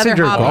some of your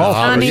other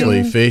hobbies.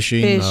 Obviously,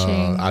 fishing.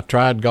 Fishing. I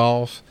tried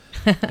golf,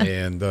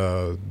 and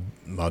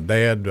my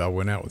dad, I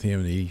went out with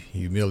him, and he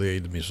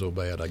humiliated me so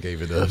bad I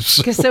gave it up.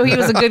 So he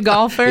was a good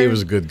golfer? He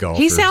was a good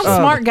golfer. He sounds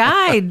smart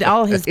guy.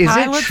 All his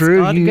pilots. Is it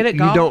true good at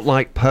golf. you don't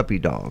like puppy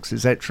dogs?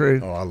 Is that true?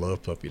 Oh, I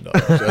love puppy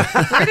dogs.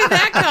 Where did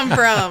that come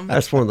from?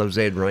 That's one of those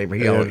Ed Raymer.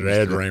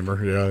 Ed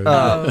Raymer,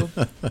 yeah.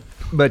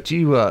 But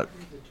you,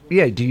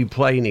 do you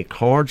play any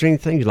cards or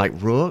anything? You like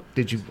rook?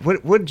 Did you?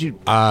 What did you?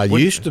 I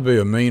used to be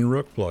a mean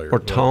rook player. Or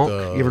tonk?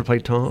 You ever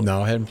played tonk?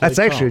 No, I hadn't played That's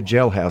actually a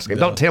jailhouse game.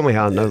 Don't tell me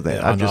how I know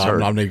that. I just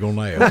heard. I'm not going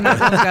to We're not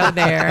going to go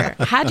there.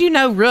 How do you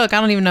know rook?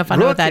 I don't even know if I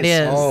know what that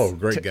is. Oh,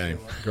 great game.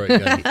 Great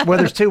game. Well,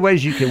 there's two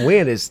ways you can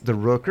win. It's the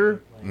rooker.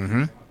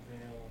 Mm-hmm.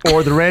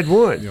 Or the red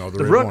one.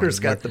 The rooker's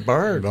got the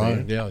bird.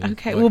 Yeah.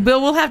 Okay. Well,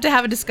 Bill, we'll have to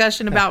have a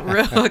discussion about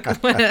rook.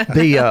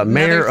 The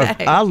mayor of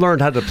I learned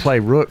how to play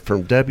rook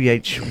from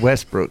W.H.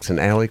 Westbrooks and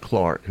Allie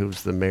Clark, who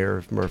was the mayor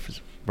of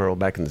Murfreesboro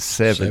back in the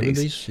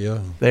 70s.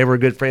 Yeah. They were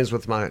good friends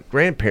with my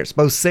grandparents,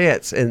 both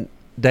sets, and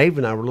Dave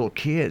and I were little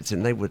kids,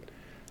 and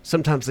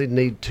sometimes they'd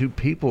need two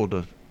people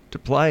to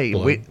play.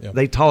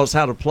 They taught us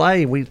how to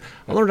play.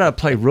 I learned how to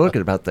play rook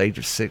at about the age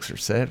of 6 or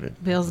 7.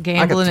 Bill's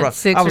gambling at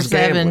 6 or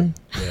 7.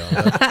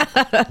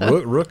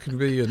 Yeah, rook can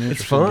be an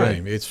interesting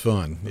game. It's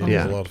fun. It's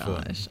a lot of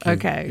fun.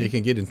 Okay. It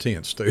can get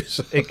intense too.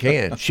 So. It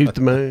can. Shoot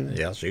the moon.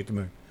 Yeah, shoot the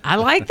moon. I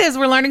like this.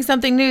 We're learning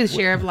something new. The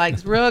sheriff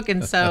likes rook,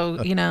 and so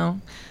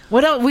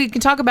what else we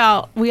can talk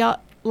about? We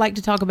all like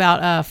to talk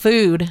about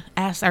food.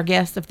 Ask our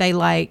guests if they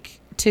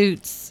like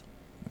Toots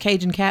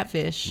Cajun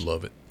catfish.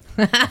 Love it.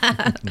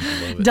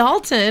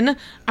 Dalton,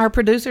 our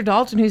producer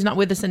Dalton, who's not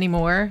with us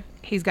anymore,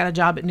 he's got a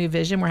job at New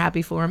Vision. We're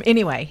happy for him.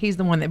 Anyway, he's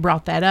the one that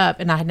brought that up,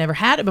 and I had never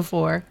had it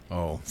before.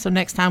 Oh. So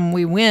next time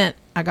we went,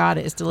 I got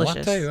it. It's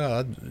delicious. Well,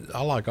 I tell you,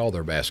 I like all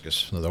their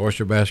baskets. The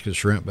oyster basket,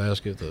 shrimp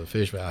basket, the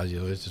fish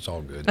basket. It's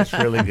all good. It's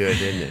really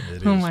good, isn't it?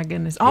 It oh, is. my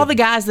goodness. All the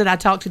guys that I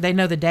talk to, they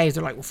know the days.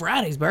 They're like, well,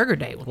 Friday's burger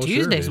day. Well,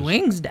 Tuesday's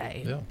wings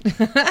day. Yeah.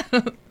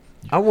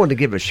 I wanted to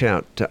give a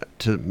shout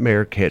to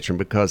Mayor Ketchum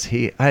because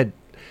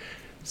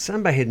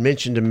somebody had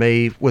mentioned to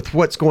me with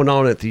what's going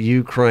on at the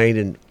Ukraine,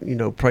 and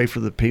pray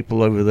for the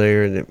people over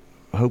there, and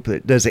hope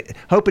it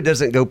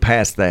doesn't go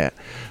past that.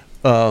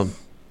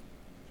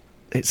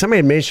 Somebody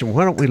had mentioned,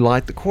 why don't we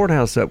light the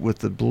courthouse up with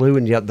the blue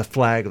and the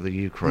flag of the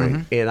Ukraine?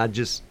 Mm-hmm. And I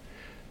just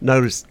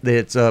noticed that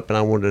it's up, and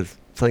I wanted to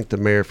thank the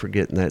mayor for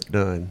getting that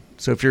done.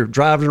 So if you're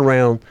driving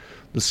around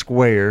the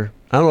square,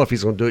 I don't know if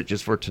he's going to do it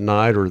just for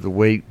tonight or the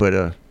week,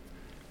 but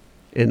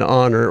in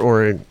honor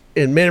or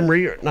in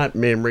memory, or not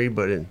memory,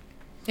 but in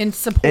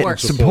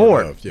support.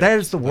 Support. That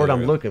is the word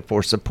I'm looking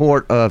for.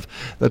 Support of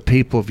the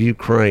people of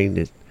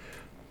Ukraine.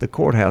 The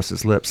courthouse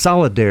is lit.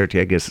 Solidarity,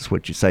 I guess is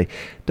what you say.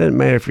 Doesn't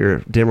matter if you're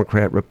a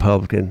Democrat,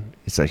 Republican.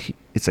 It's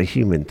a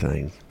human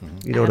thing.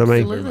 Mm-hmm. You know what I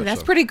mean? Absolutely.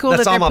 That's pretty cool.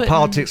 That's all my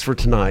politics for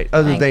tonight,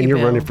 other than you're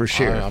Bill. running for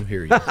sheriff. I'm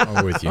here.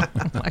 I'm with you.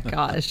 Oh, my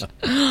gosh.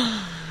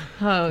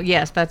 Oh,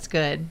 yes, that's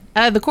good.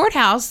 The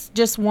courthouse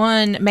just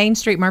won Main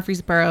Street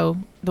Murfreesboro,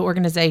 the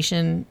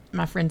organization.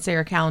 My friend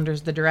Sarah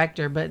Callender's the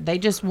director, but they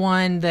just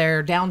won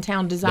their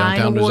Downtown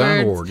Design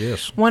Award.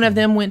 Yes. One of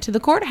them went to the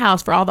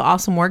courthouse for all the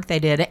awesome work they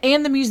did,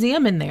 and the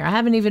museum in there. I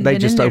haven't even been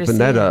in there to see it. They just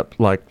opened that up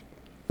like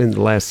in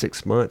the last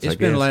 6 months, It's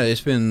been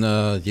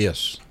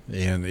yes.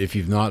 And if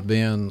you've not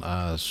been,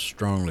 I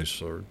strongly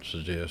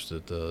suggest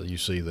that you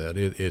see that.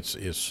 It's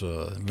very history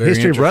of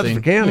interesting.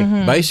 Rutherford County.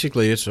 Mm-hmm.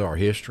 Basically, it's our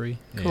history,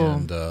 Cool.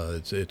 and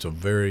it's a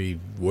very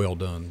well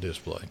done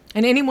display.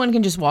 And anyone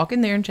can just walk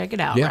in there and check it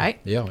out, right?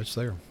 Yeah, it's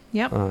there.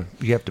 Yep.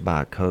 You have to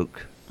buy a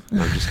Coke.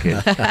 No, I'm just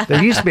kidding.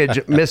 There used to be a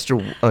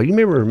Mr. You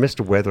remember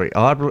Mr. Weathery?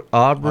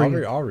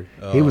 Aubrey.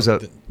 He was a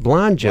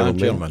blind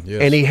gentleman.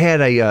 Yes. And he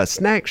had a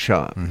snack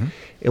shop. Mm-hmm.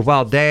 And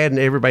while Dad and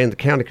everybody in the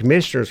county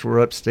commissioners were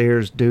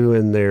upstairs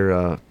doing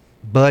their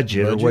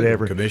budget or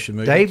whatever, commission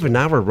meetings. Dave and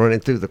I were running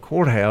through the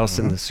courthouse,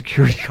 and the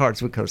security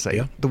guards would come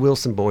say, the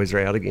Wilson boys are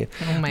out again.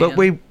 Oh, man. But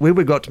we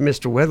would go up to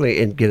Mr.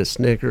 Weatherly and get a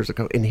Snickers, a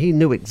Coke, and he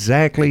knew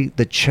exactly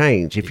the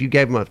change. If you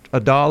gave him a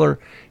 $1,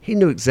 he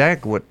knew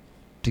exactly what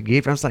to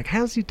give. I was like,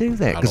 how does he do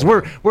that? Because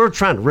we're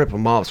trying to rip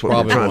him off. Is what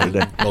Probably we're trying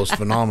to do. Most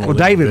phenomenal. Well,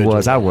 David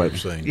was. I I've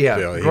was. seen.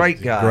 Yeah,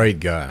 great guy.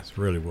 Great guy.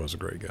 Really was a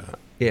great guy.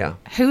 Yeah.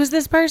 Who's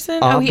this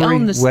person? Aubrey he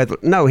owned this.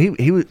 No,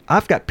 he was.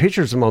 I've got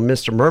pictures of him on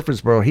Mr.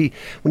 Murfreesboro.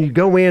 When you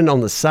go in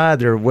on the side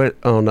there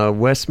on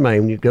West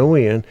Main, when you go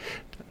to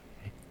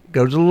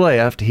the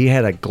left, he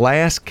had a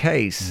glass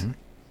case.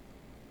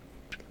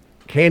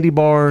 candy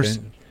bars.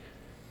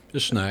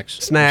 Just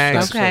snacks.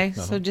 Okay,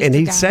 so just and a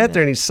he guy sat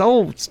there and he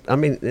sold. I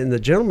mean, and the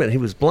gentleman, he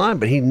was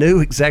blind, but he knew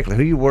exactly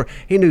who you were.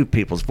 He knew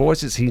people's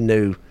voices. He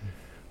knew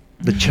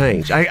the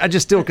change. I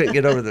just still couldn't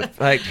get over the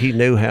fact he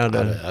knew how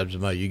to. I just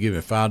made you give me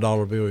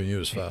 $5 bill and you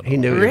was $5. He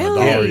knew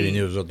Really? $1 and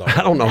you was $1.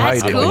 I don't know how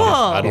he That's did it. cool.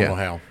 I don't Yeah. know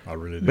how. I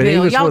really do. But he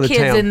Bill, was y'all one of the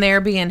kids town. in there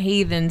being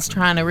heathens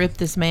trying to rip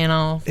this man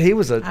off. He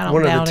was I don't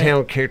one of doubt the it.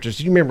 town characters.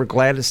 You remember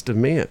Gladys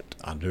DeMint?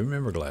 I do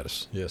remember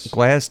Gladys. Yes.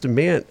 Gladys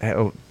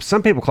DeMint.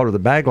 Some people called her the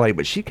bag lady,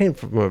 but she came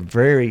from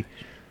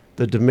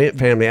the DeMint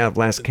family out of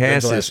Las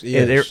Casas.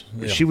 Yes,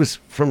 And yeah. she was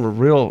from a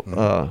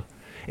real,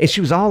 and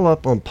she was all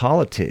up on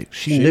politics.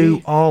 She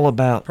knew all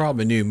about.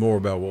 Probably knew more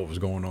about what was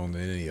going on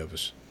than any of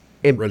us.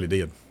 And- really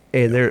did.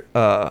 And there,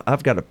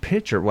 I've got a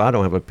picture. Well, I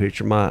don't have a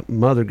picture. My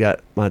mother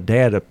got my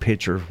dad a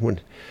picture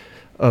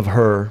of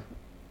her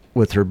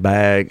with her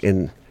bag,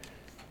 and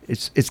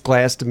it's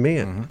Gladys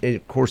DeMint. And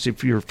of course,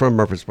 if you're from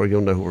Murfreesboro,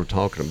 you'll know who we're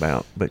talking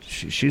about. But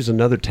she's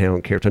another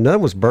town character. Another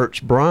was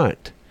Birch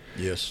Bryant.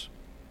 Yes.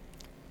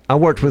 I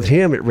worked with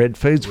him at Red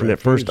Foods when Red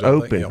it first Foods,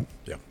 I think. opened.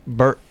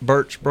 Yeah.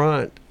 Birch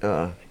Bryant.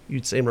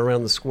 You'd see him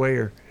around the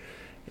square.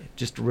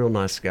 Just a real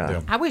nice guy.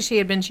 Yeah. I wish he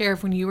had been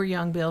sheriff when you were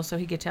young, Bill, so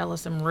he could tell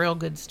us some real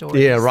good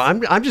stories. Yeah,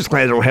 right. I'm just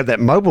glad I don't have that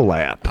mobile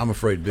app. I'm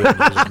afraid Bill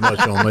knows as much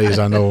on me as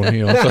I know on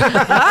him. So.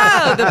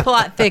 Oh, the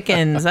plot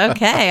thickens.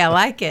 Okay, I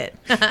like it.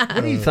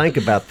 What do you think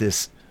about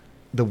this,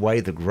 the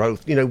way the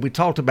growth, we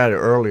talked about it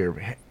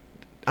earlier.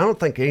 I don't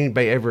think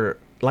anybody ever,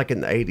 like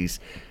in the 80s,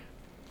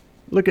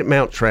 look at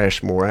Mount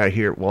Trashmore out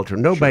here at Walter.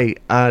 Nobody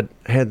had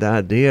the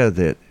idea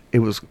that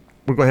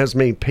we're going to have as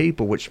many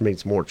people, which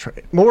means more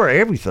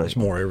everything. It's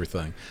more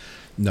everything.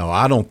 No,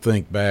 I don't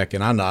think back,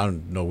 and I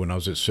know when I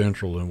was at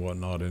Central and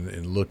whatnot,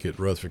 and look at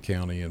Rutherford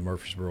County and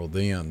Murfreesboro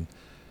then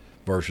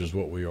versus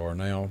what we are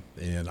now,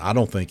 and I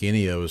don't think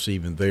any of us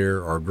even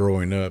there are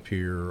growing up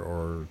here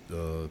or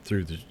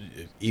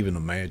even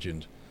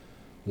imagined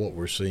what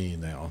we're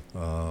seeing now.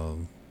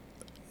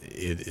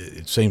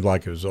 It seemed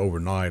like it was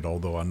overnight,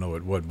 although I know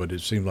it wasn't, but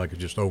it seemed like it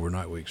just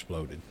overnight we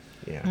exploded.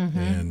 Yeah.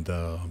 And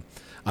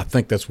I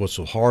think that's what's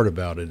so hard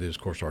about it is,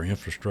 of course, our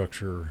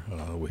infrastructure.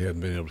 We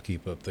haven't been able to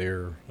keep up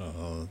there.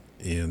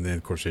 And then,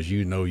 of course, as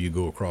you know, you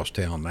go across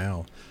town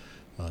now,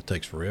 it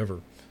takes forever.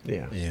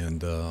 Yeah.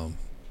 And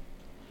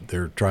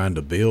they're trying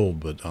to build,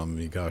 but,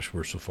 gosh,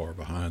 we're so far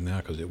behind now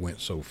because it went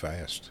so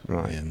fast.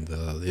 Right. And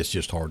it's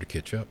just hard to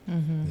catch up.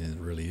 And it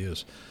really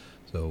is.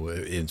 So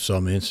in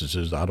some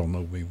instances, I don't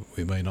know,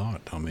 we may not.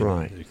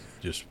 Right.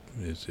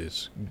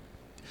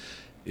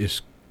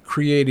 It's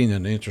creating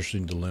an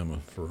interesting dilemma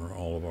for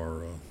all of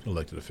our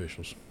elected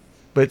officials.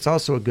 But it's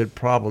also a good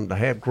problem to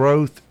have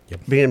growth,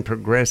 being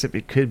progressive.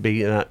 It could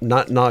be,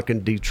 not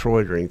knocking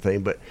Detroit or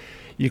anything, but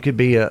you could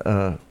be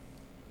a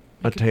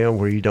town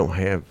where you don't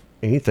have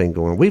anything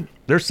going.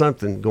 There's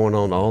something going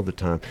on all the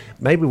time.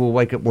 Maybe we'll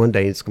wake up one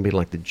day and it's going to be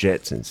like the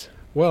Jetsons.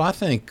 Well, I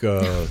think,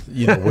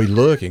 we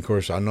look, and of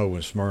course, I know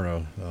when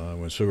Smyrna,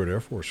 when Seward Air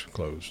Force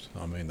closed,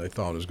 they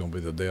thought it was going to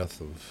be the death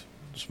of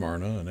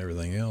Smyrna and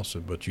everything else,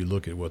 but you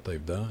look at what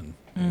they've done,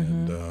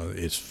 and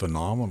it's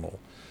phenomenal.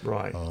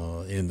 Right.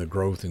 In the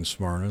growth in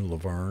Smyrna,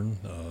 Laverne,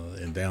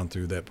 and down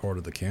through that part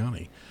of the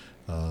county.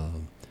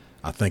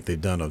 I think they've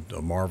done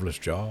a marvelous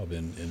job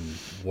in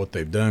what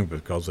they've done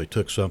because they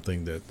took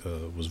something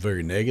that was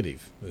very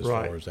negative as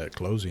far as that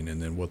closing,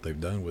 and then what they've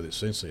done with it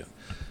since then.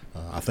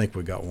 I think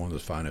we got one of the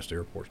finest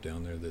airports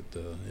down there that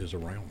is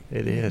around.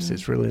 It is.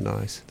 It's really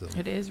nice.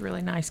 It is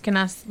really nice. Can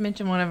I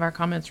mention one of our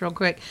comments real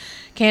quick?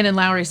 Camden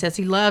Lowry says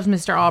he loves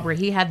Mr. Aubrey.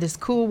 He had this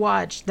cool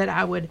watch that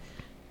I would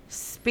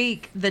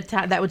speak the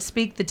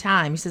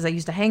time. He says I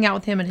used to hang out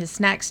with him at his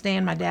snack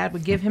stand. My dad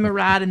would give him a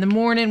ride in the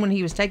morning when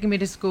he was taking me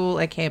to school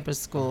at campus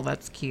school.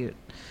 That's cute.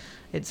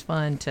 It's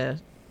fun to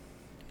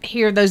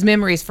hear those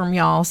memories from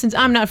y'all. Since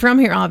I'm not from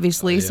here,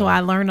 obviously, so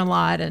I learn a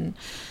lot and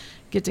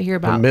get to hear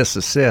about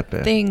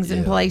Mississippi things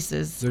and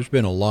places. There's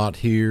been a lot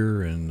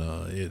here, and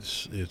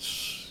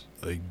it's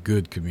a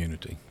good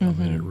community.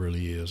 It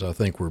really is. I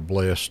think we're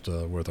blessed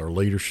with our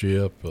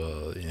leadership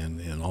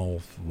in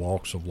all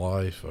walks of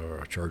life,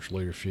 our church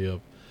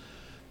leadership,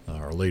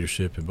 our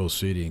leadership in both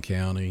city and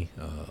county.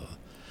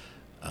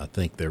 I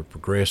think they're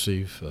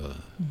progressive.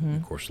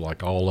 Of course,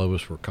 like all of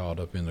us, we're caught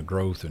up in the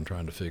growth and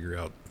trying to figure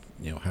out,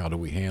 how do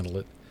we handle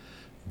it.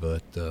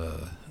 But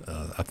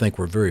I think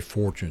we're very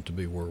fortunate to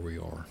be where we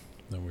are.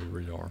 No, we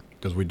really are,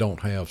 because we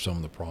don't have some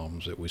of the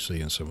problems that we see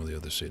in some of the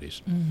other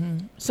cities.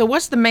 So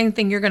what's the main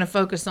thing you're going to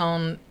focus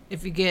on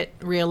if you get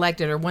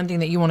reelected, or one thing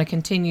that you want to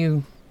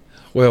continue?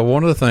 Well,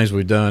 one of the things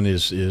we've done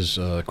is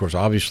of course,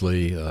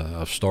 obviously,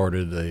 I've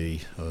started a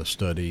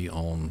study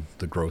on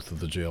the growth of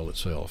the jail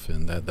itself,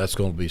 and that's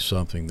going to be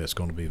something that's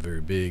going to be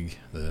very big,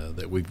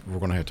 that we're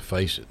going to have to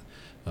face it.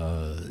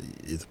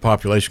 The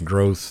population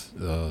growth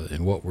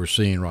and what we're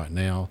seeing right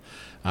now,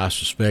 I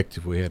suspect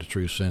if we had a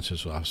true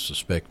census, I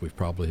suspect we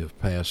probably have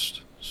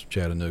passed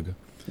Chattanooga.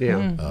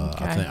 Yeah.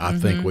 I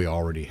think we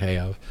already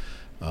have,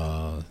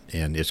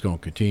 and it's going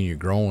to continue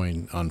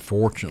growing.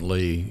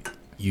 Unfortunately,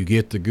 you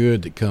get the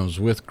good that comes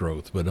with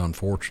growth, but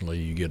unfortunately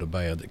you get a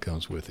bad that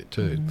comes with it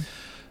too.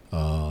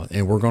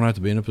 And we're going to have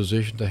to be in a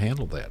position to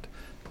handle that.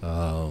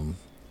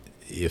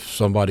 If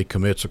somebody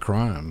commits a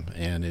crime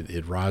and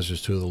it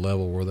rises to the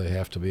level where they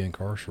have to be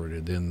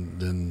incarcerated,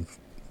 then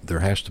there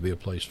has to be a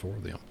place for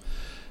them.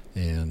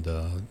 And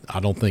I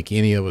don't think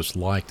any of us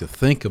like to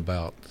think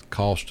about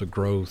cost of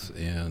growth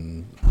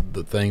and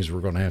the things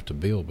we're going to have to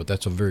build, but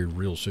that's a very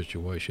real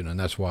situation, and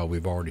that's why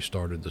we've already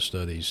started the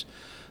studies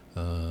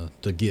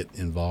to get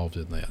involved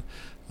in that.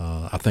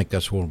 I think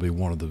that's going to be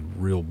one of the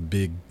real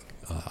big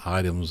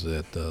items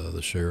that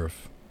the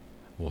sheriff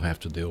will have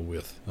to deal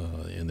with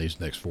in these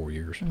next 4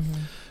 years.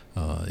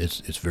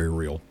 It's very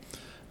real.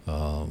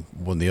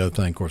 One the other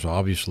thing, of course,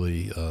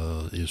 obviously,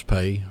 is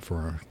pay for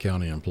our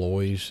county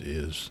employees,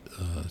 is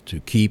to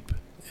keep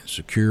and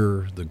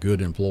secure the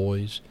good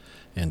employees,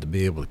 and to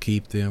be able to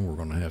keep them, we're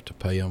going to have to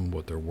pay them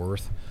what they're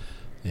worth.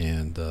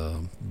 And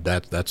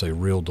that's a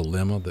real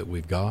dilemma that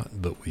we've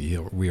got, but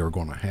we are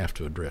going to have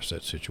to address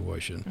that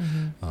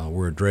situation.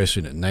 We're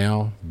addressing it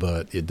now,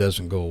 but it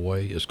doesn't go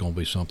away. It's going to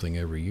be something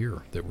every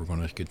year that we're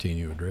going to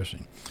continue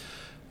addressing.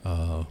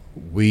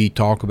 We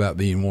talk about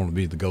wanting to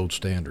be the gold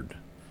standard.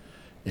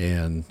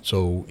 And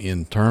so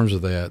in terms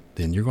of that,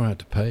 then you're going to have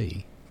to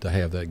pay to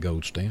have that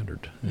gold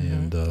standard.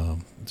 And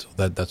so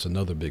that's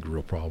another big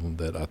real problem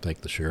that I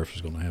think the sheriff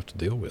is going to have to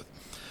deal with.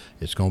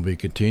 It's going to be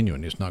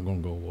continuing. It's not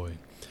going to go away.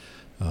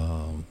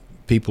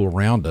 People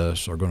around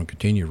us are going to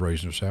continue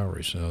raising their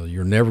salaries.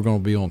 You're never going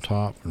to be on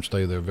top and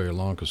stay there very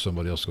long because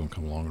somebody else is going to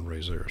come along and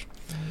raise theirs.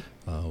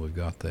 We've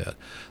got that.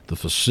 The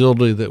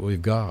facility that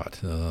we've got,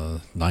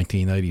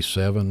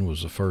 1987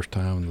 was the first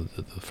time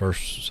that the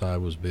first side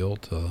was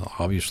built.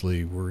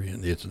 Obviously,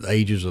 its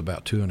ages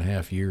about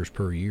 2.5 years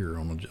per year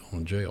on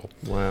jail.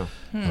 Wow.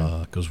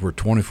 Because we're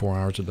 24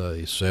 hours a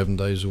day, 7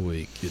 days a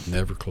week. It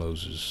never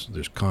closes.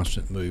 There's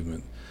constant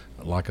movement.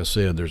 Like I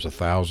said, there's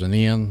 1,000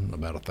 in,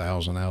 about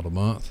 1,000 out a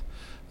month.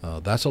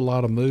 That's a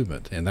lot of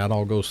movement, and that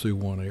all goes through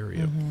one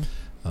area.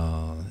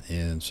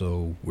 And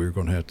so we're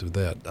going to have to do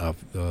that.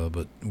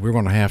 But we're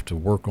going to have to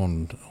work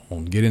on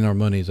getting our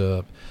monies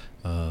up,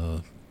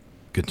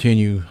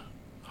 continue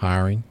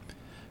hiring,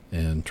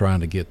 and trying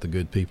to get the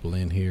good people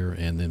in here,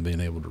 and then being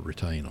able to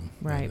retain them.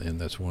 Right. And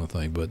that's one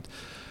thing. But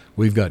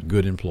we've got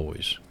good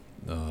employees.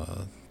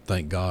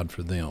 Thank God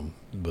for them.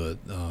 But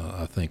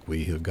I think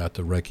we have got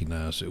to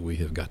recognize that we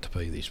have got to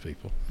pay these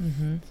people.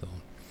 So.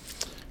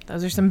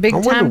 Those are some big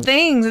time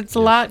things. It's a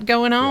lot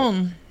going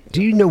on.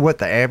 Do you know what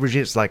the average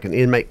is? Like an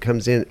inmate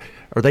comes in,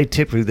 are they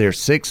typically there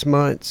 6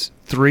 months,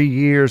 3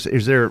 years?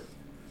 Is there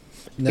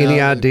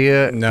any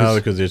idea? No,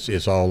 because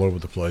it's all over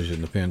the place.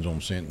 It depends on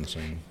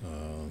sentencing.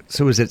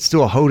 So is it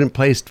still a holding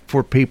place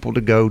for people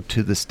to go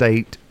to the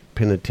state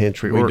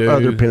penitentiary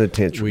other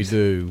penitentiaries?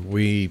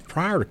 We do.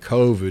 Prior to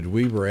COVID,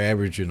 we were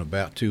averaging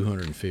about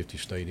 250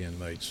 state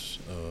inmates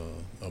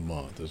a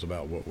month. Is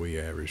about what we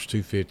averaged,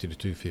 250 to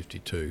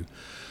 252.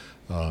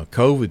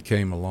 COVID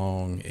came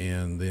along,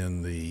 and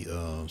then the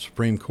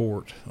Supreme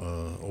Court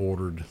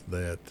ordered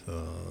that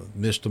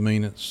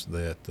misdemeanors,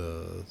 that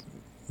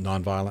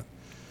nonviolent,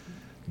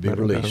 be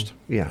released.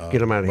 Get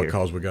them out of here.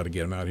 Because we got to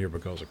get them out of here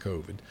because of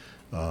COVID.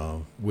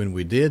 When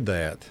we did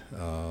that,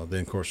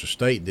 then of course the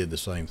state did the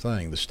same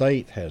thing. The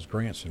state has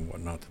grants and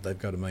whatnot that they've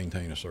got to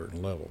maintain a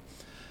certain level.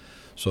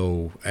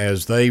 So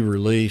as they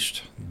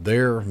released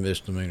their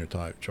misdemeanor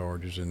type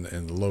charges and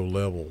the low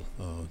level,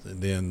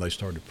 then they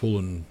started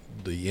pulling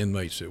the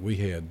inmates that we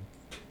had,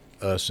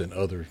 us and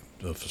other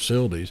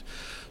facilities.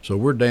 So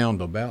we're down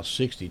to about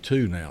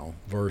 62 now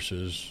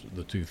versus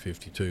the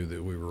 252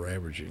 that we were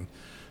averaging.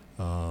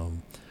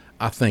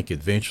 I think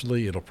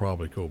eventually it'll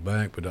probably go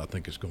back, but I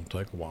think it's going to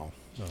take a while.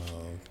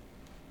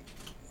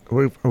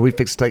 Are we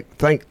fixed to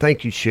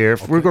thank you,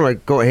 Sheriff. Okay. We're going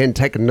to go ahead and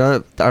take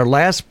our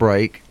last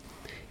break,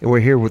 and we're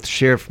here with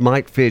Sheriff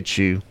Mike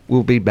Fitzhugh.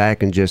 We'll be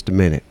back in just a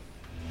minute.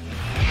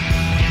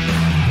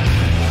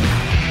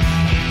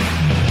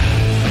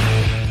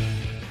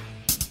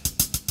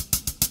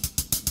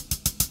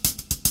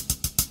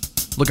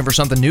 Looking for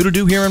something new to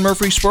do here in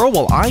Murfreesboro?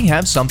 Well, I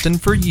have something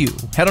for you.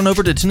 Head on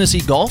over to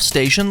Tennessee Golf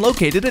Station,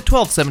 located at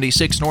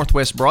 1276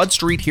 Northwest Broad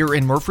Street here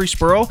in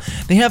Murfreesboro.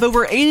 They have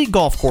over 80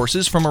 golf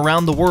courses from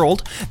around the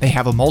world. They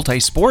have a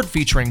multi-sport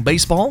featuring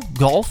baseball,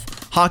 golf,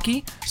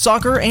 hockey,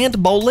 soccer,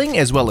 and bowling,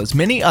 as well as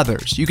many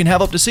others. You can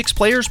have up to 6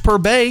 players per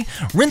bay,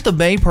 rent the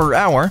bay per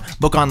hour.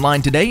 Book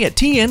online today at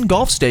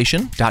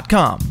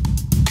tngolfstation.com.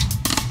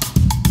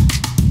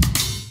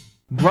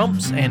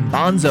 Grumps and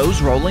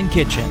Bonzo's Rolling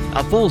Kitchen,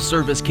 a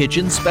full-service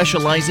kitchen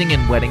specializing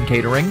in wedding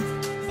catering,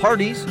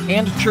 parties,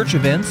 and church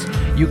events.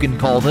 You can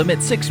call them at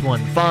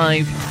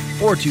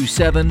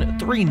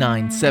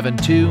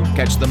 615-427-3972.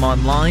 Catch them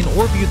online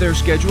or view their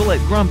schedule at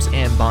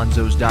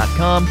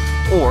grumpsandbonzos.com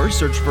or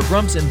search for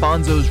Grumps and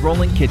Bonzo's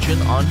Rolling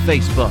Kitchen on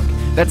Facebook.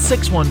 That's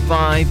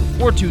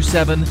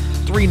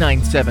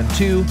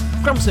 615-427-3972,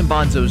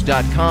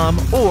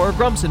 grumpsandbonzos.com, or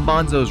Grumps and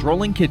Bonzo's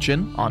Rolling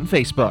Kitchen on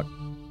Facebook.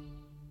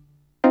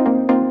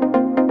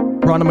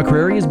 Rhonda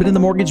McCrary has been in the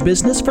mortgage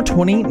business for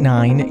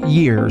 29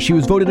 years. She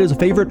was voted as a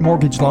favorite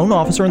mortgage loan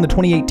officer in the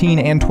 2018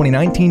 and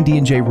 2019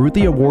 D&J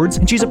Ruthie Awards,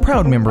 and she's a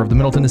proud member of the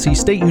Middle Tennessee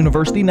State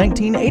University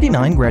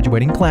 1989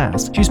 graduating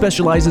class. She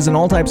specializes in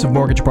all types of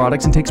mortgage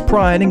products and takes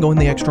pride in going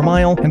the extra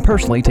mile and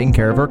personally taking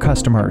care of her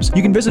customers.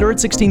 You can visit her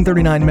at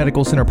 1639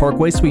 Medical Center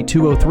Parkway, Suite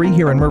 203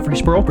 here in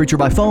Murfreesboro. Reach her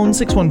by phone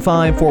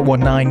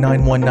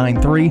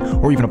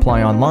 615-419-9193 or even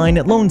apply online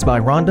at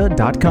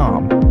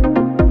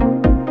loansbyrhonda.com.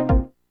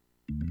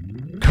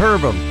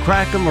 Curb them,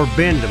 crack them, or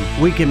bend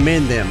them, we can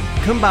mend them.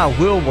 Come by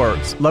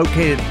Wheelworks,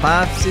 located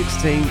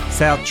 516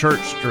 South Church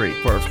Street.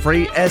 For a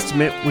free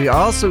estimate, we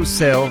also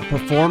sell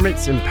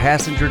performance and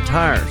passenger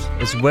tires,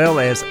 as well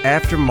as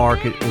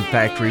aftermarket and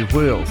factory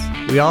wheels.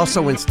 We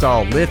also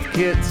install lift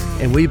kits,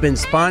 and we've been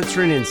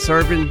sponsoring and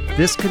serving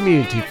this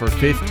community for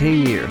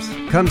 15 years.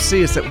 Come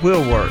see us at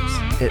Wheelworks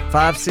at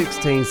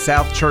 516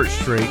 South Church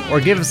Street, or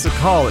give us a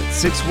call at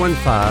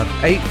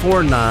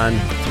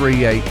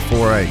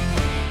 615-849-3848.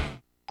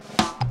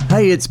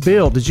 Hey, it's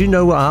Bill. Did you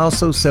know I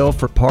also sell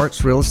for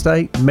Parks Real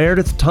Estate?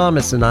 Meredith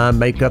Thomas and I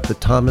make up the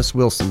Thomas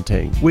Wilson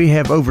team. We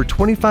have over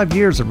 25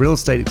 years of real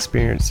estate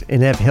experience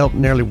and have helped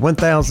nearly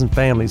 1,000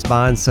 families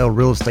buy and sell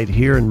real estate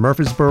here in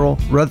Murfreesboro,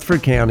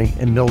 Rutherford County,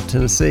 and Middle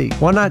Tennessee.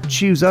 Why not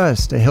choose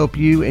us to help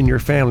you and your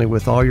family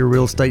with all your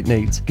real estate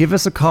needs? Give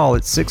us a call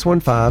at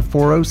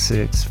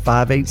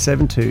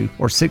 615-406-5872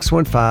 or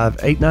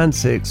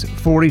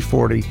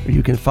 615-896-4040, or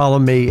you can follow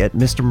me at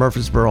Mr.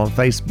 Murfreesboro on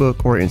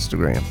Facebook or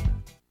Instagram.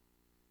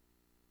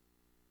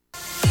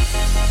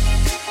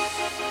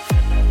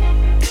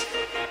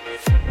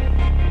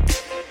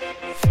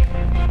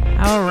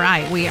 All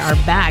right, we are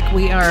back.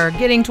 We are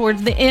getting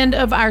towards the end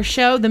of our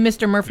show, the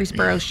Mr.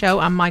 Murfreesboro Show.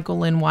 I'm Michael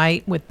Lynn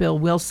White with Bill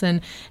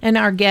Wilson and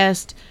our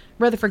guest,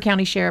 Rutherford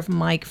County Sheriff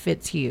Mike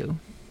Fitzhugh.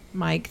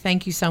 Mike,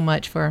 thank you so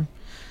much for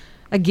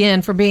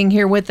being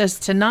here with us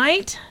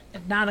tonight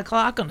at 9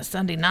 o'clock on a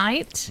Sunday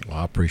night. Well,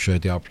 I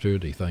appreciate the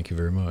opportunity. Thank you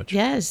very much.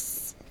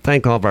 Yes.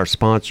 Thank all of our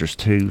sponsors,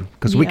 too,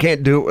 because we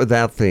can't do it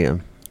without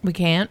them. We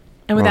can't.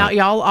 And without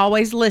y'all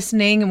always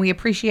listening, and we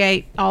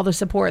appreciate all the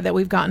support that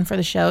we've gotten for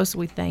the show. So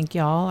we thank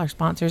y'all, our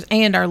sponsors,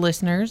 and our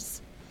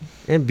listeners.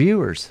 And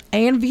viewers.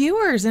 And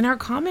viewers and our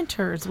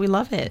commenters. We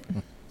love it.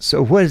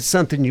 So what is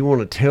something you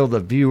want to tell the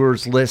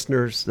viewers,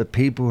 listeners, the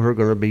people who are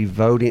going to be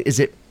voting? Is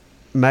it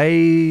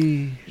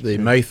May? The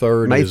May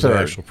 3rd May is 3rd. the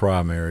actual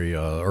primary.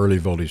 Early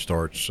voting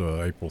starts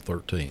April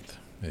 13th.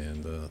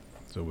 And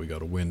so we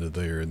got a window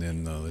there, and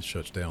then it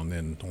shuts down.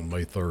 Then on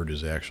May 3rd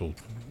is the actual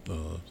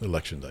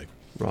election day.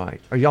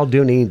 Right. Are y'all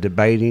doing any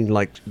debating,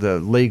 like the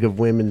League of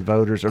Women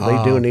Voters? Are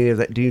they doing any of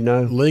that? Do you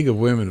know? League of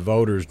Women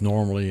Voters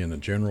normally in a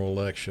general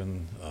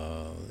election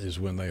is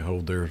when they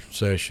hold their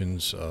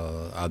sessions.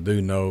 I do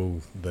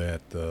know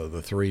that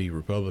the three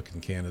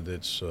Republican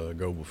candidates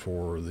go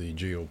before the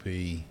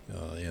GOP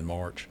in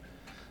March.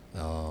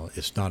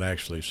 It's not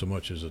actually so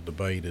much as a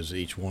debate as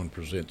each one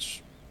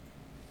presents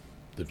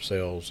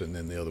themselves, and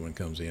then the other one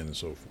comes in and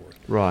so forth.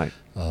 Right.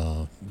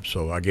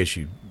 So I guess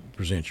you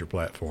present your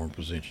platform,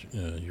 present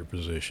your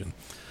position,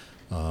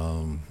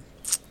 and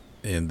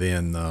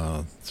then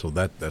so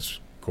that's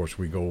of course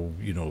we go.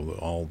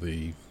 All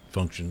the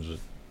functions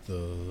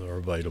that are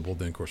available.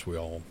 Then of course we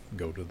all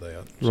go to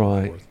that.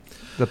 Right.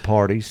 The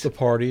parties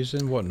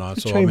and whatnot.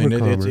 The So Chamber I mean, of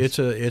Commerce.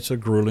 it's a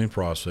grueling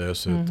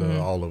process that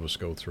all of us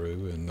go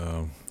through,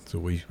 and so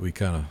we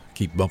kind of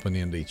keep bumping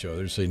into each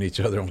other, seeing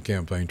each other on the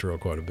campaign trail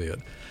quite a bit.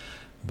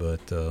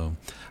 But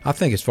I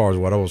think as far as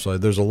what I will say,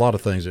 there's a lot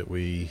of things that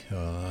we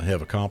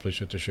have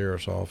accomplished at the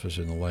Sheriff's Office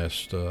in the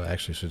last,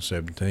 actually since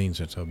 17,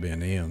 since I've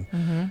been in.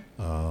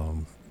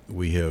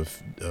 We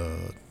have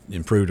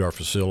improved our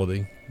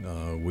facility.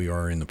 We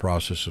are in the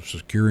process of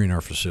securing our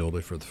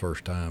facility for the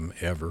first time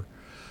ever.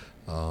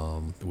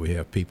 We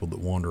have people that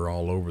wander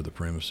all over the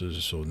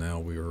premises, so now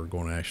we are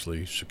going to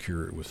actually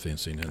secure it with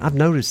fencing. I've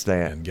noticed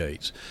that. And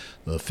gates.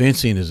 The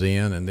fencing is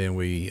in, and then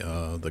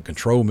the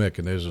control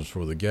mechanisms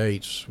for the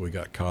gates, we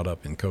got caught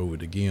up in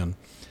COVID again,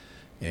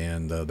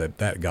 and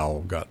that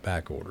all got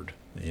back ordered.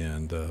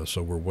 And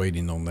so we're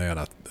waiting on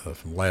that.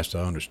 From last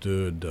I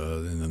understood,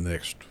 in the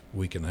next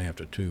week and a half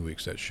to 2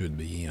 weeks, that should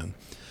be in.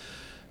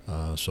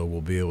 So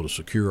we'll be able to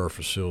secure our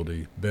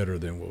facility better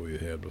than what we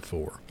had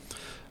before.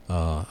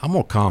 I'm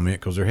going to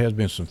comment because there has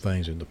been some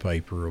things in the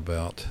paper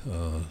about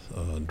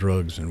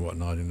drugs and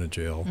whatnot in the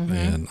jail,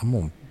 and I'm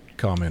going to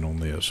comment on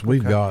this.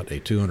 We've got a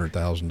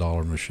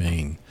 $200,000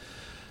 machine,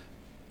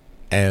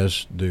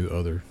 as do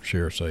other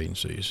sheriff's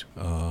agencies.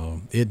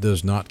 It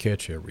does not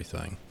catch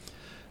everything.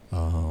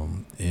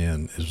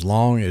 And as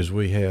long as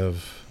we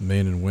have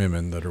men and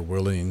women that are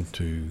willing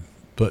to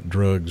put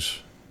drugs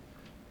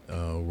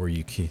where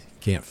you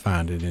can't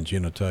find it in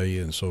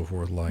genitalia and so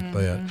forth like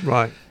that,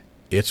 Right.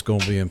 it's going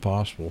to be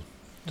impossible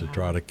to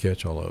try to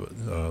catch all of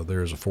it.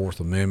 There's a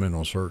Fourth Amendment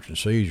on search and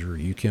seizure.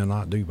 You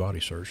cannot do body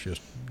search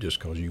just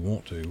because you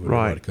want to when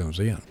everybody comes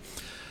in.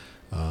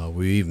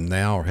 We even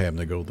now are having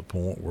to go to the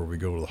point where we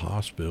go to the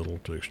hospital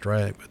to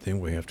extract, but then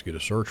we have to get a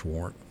search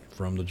warrant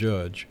from the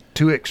judge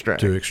to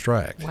extract.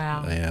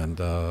 Wow. And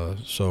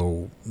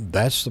so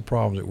that's the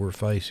problem that we're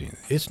facing.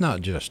 It's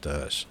not just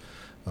us.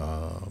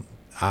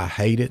 I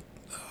hate it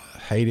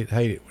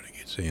when it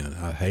gets in.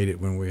 I hate it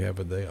when we have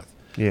a death.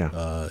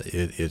 Yeah.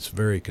 It's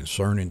very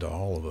concerning to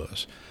all of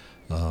us.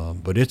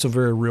 But it's a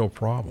very real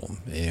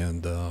problem.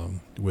 And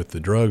with the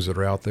drugs that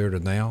are out there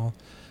now,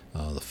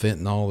 the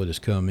fentanyl that has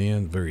come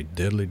in, very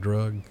deadly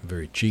drug,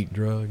 very cheap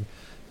drug,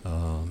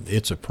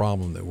 it's a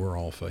problem that we're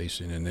all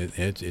facing, and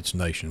it's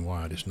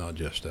nationwide. It's not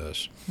just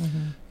us.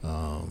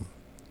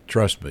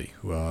 Trust me,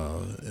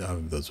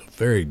 there's a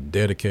very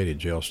dedicated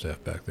jail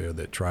staff back there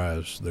that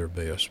tries their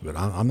best, but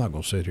I'm not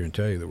going to sit here and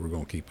tell you that we're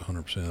going to keep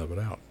 100% of it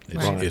out.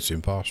 It's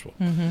impossible.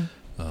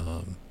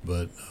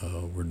 But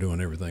we're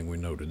doing everything we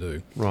know to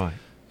do. Right.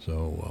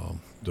 So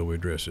we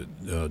address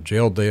it.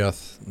 Jail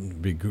death,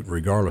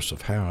 regardless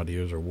of how it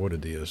is or what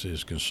it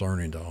is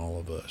concerning to all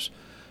of us.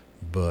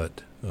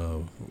 But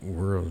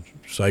we're a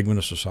segment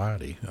of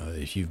society.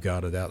 If you've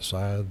got it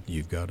outside,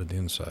 you've got it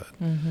inside.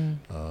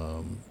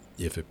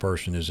 If a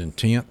person is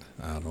intent,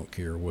 I don't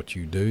care what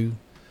you do,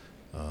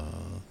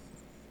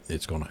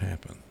 it's going to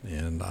happen.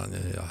 And I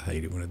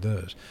hate it when it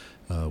does.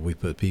 We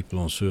put people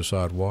on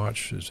suicide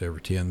watch. It's every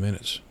 10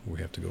 minutes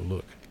we have to go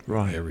look.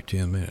 Right. Every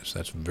 10 minutes.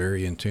 That's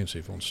very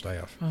intensive on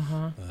staff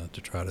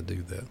to try to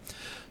do that.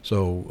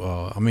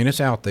 So, I mean, it's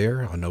out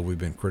there. I know we've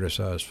been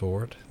criticized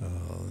for it,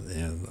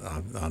 and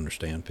I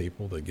understand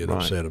people that get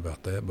upset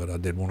about that, but I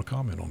did want to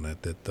comment on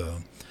that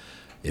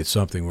it's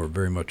something we're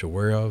very much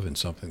aware of and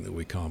something that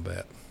we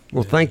combat.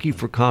 Well, thank you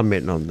for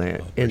commenting on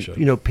that.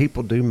 And,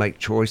 people do make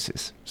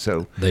choices.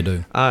 So they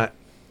do.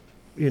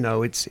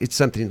 It's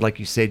something, like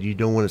you said, you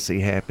don't want to see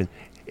happen.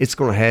 It's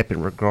going to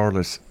happen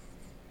regardless,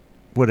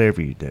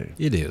 whatever you do.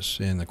 It is.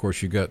 And, of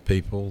course, you got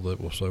people that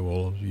will say,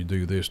 well, you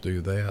do this,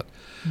 do that.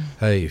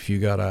 Hey, if you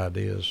got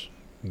ideas,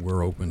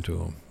 we're open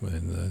to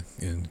them,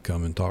 and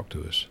come and talk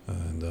to us.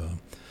 And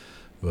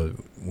but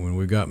when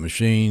we got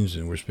machines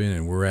and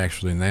we're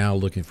actually now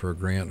looking for a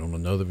grant on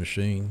another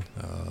machine.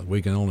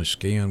 We can only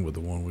scan with the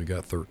one we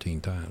got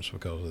 13 times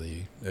because of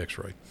the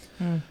X-ray.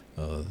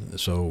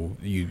 So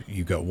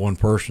you got one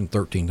person,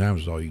 13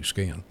 times is all you can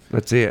scan.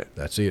 That's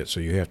it. So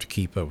you have to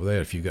keep up with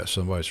that. If you've got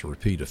somebody that's a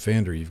repeat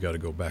offender, you've got to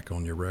go back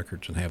on your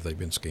records and have they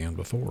been scanned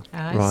before.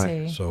 I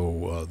see.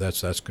 So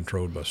that's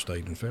controlled by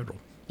state and federal.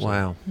 So,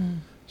 wow.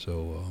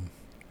 So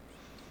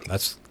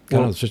that's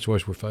kind of the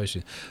situation we're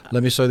facing.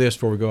 Let me say this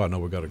before we go. I know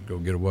we've got to go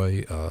get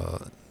away.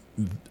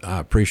 I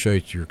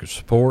appreciate your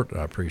support.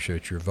 I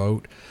appreciate your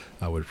vote.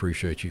 I would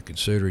appreciate you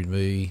considering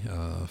me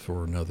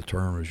for another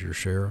term as your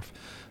sheriff.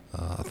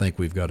 I think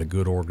we've got a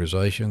good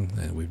organization,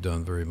 and we've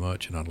done very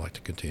much, and I'd like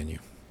to continue.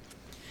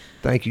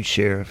 Thank you,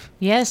 Sheriff.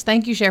 Yes,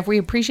 thank you, Sheriff. We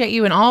appreciate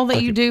you and all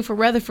that you do for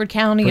Rutherford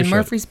County and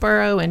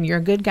Murfreesboro, and you're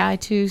a good guy,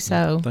 too,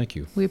 so thank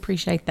you. We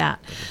appreciate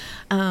that.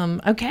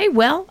 Okay,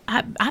 well,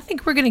 I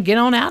think we're going to get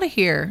on out of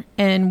here,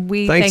 and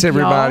we thank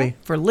everybody y'all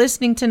for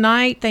listening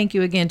tonight. Thank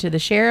you again to the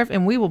Sheriff,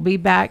 and we will be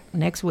back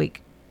next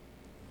week.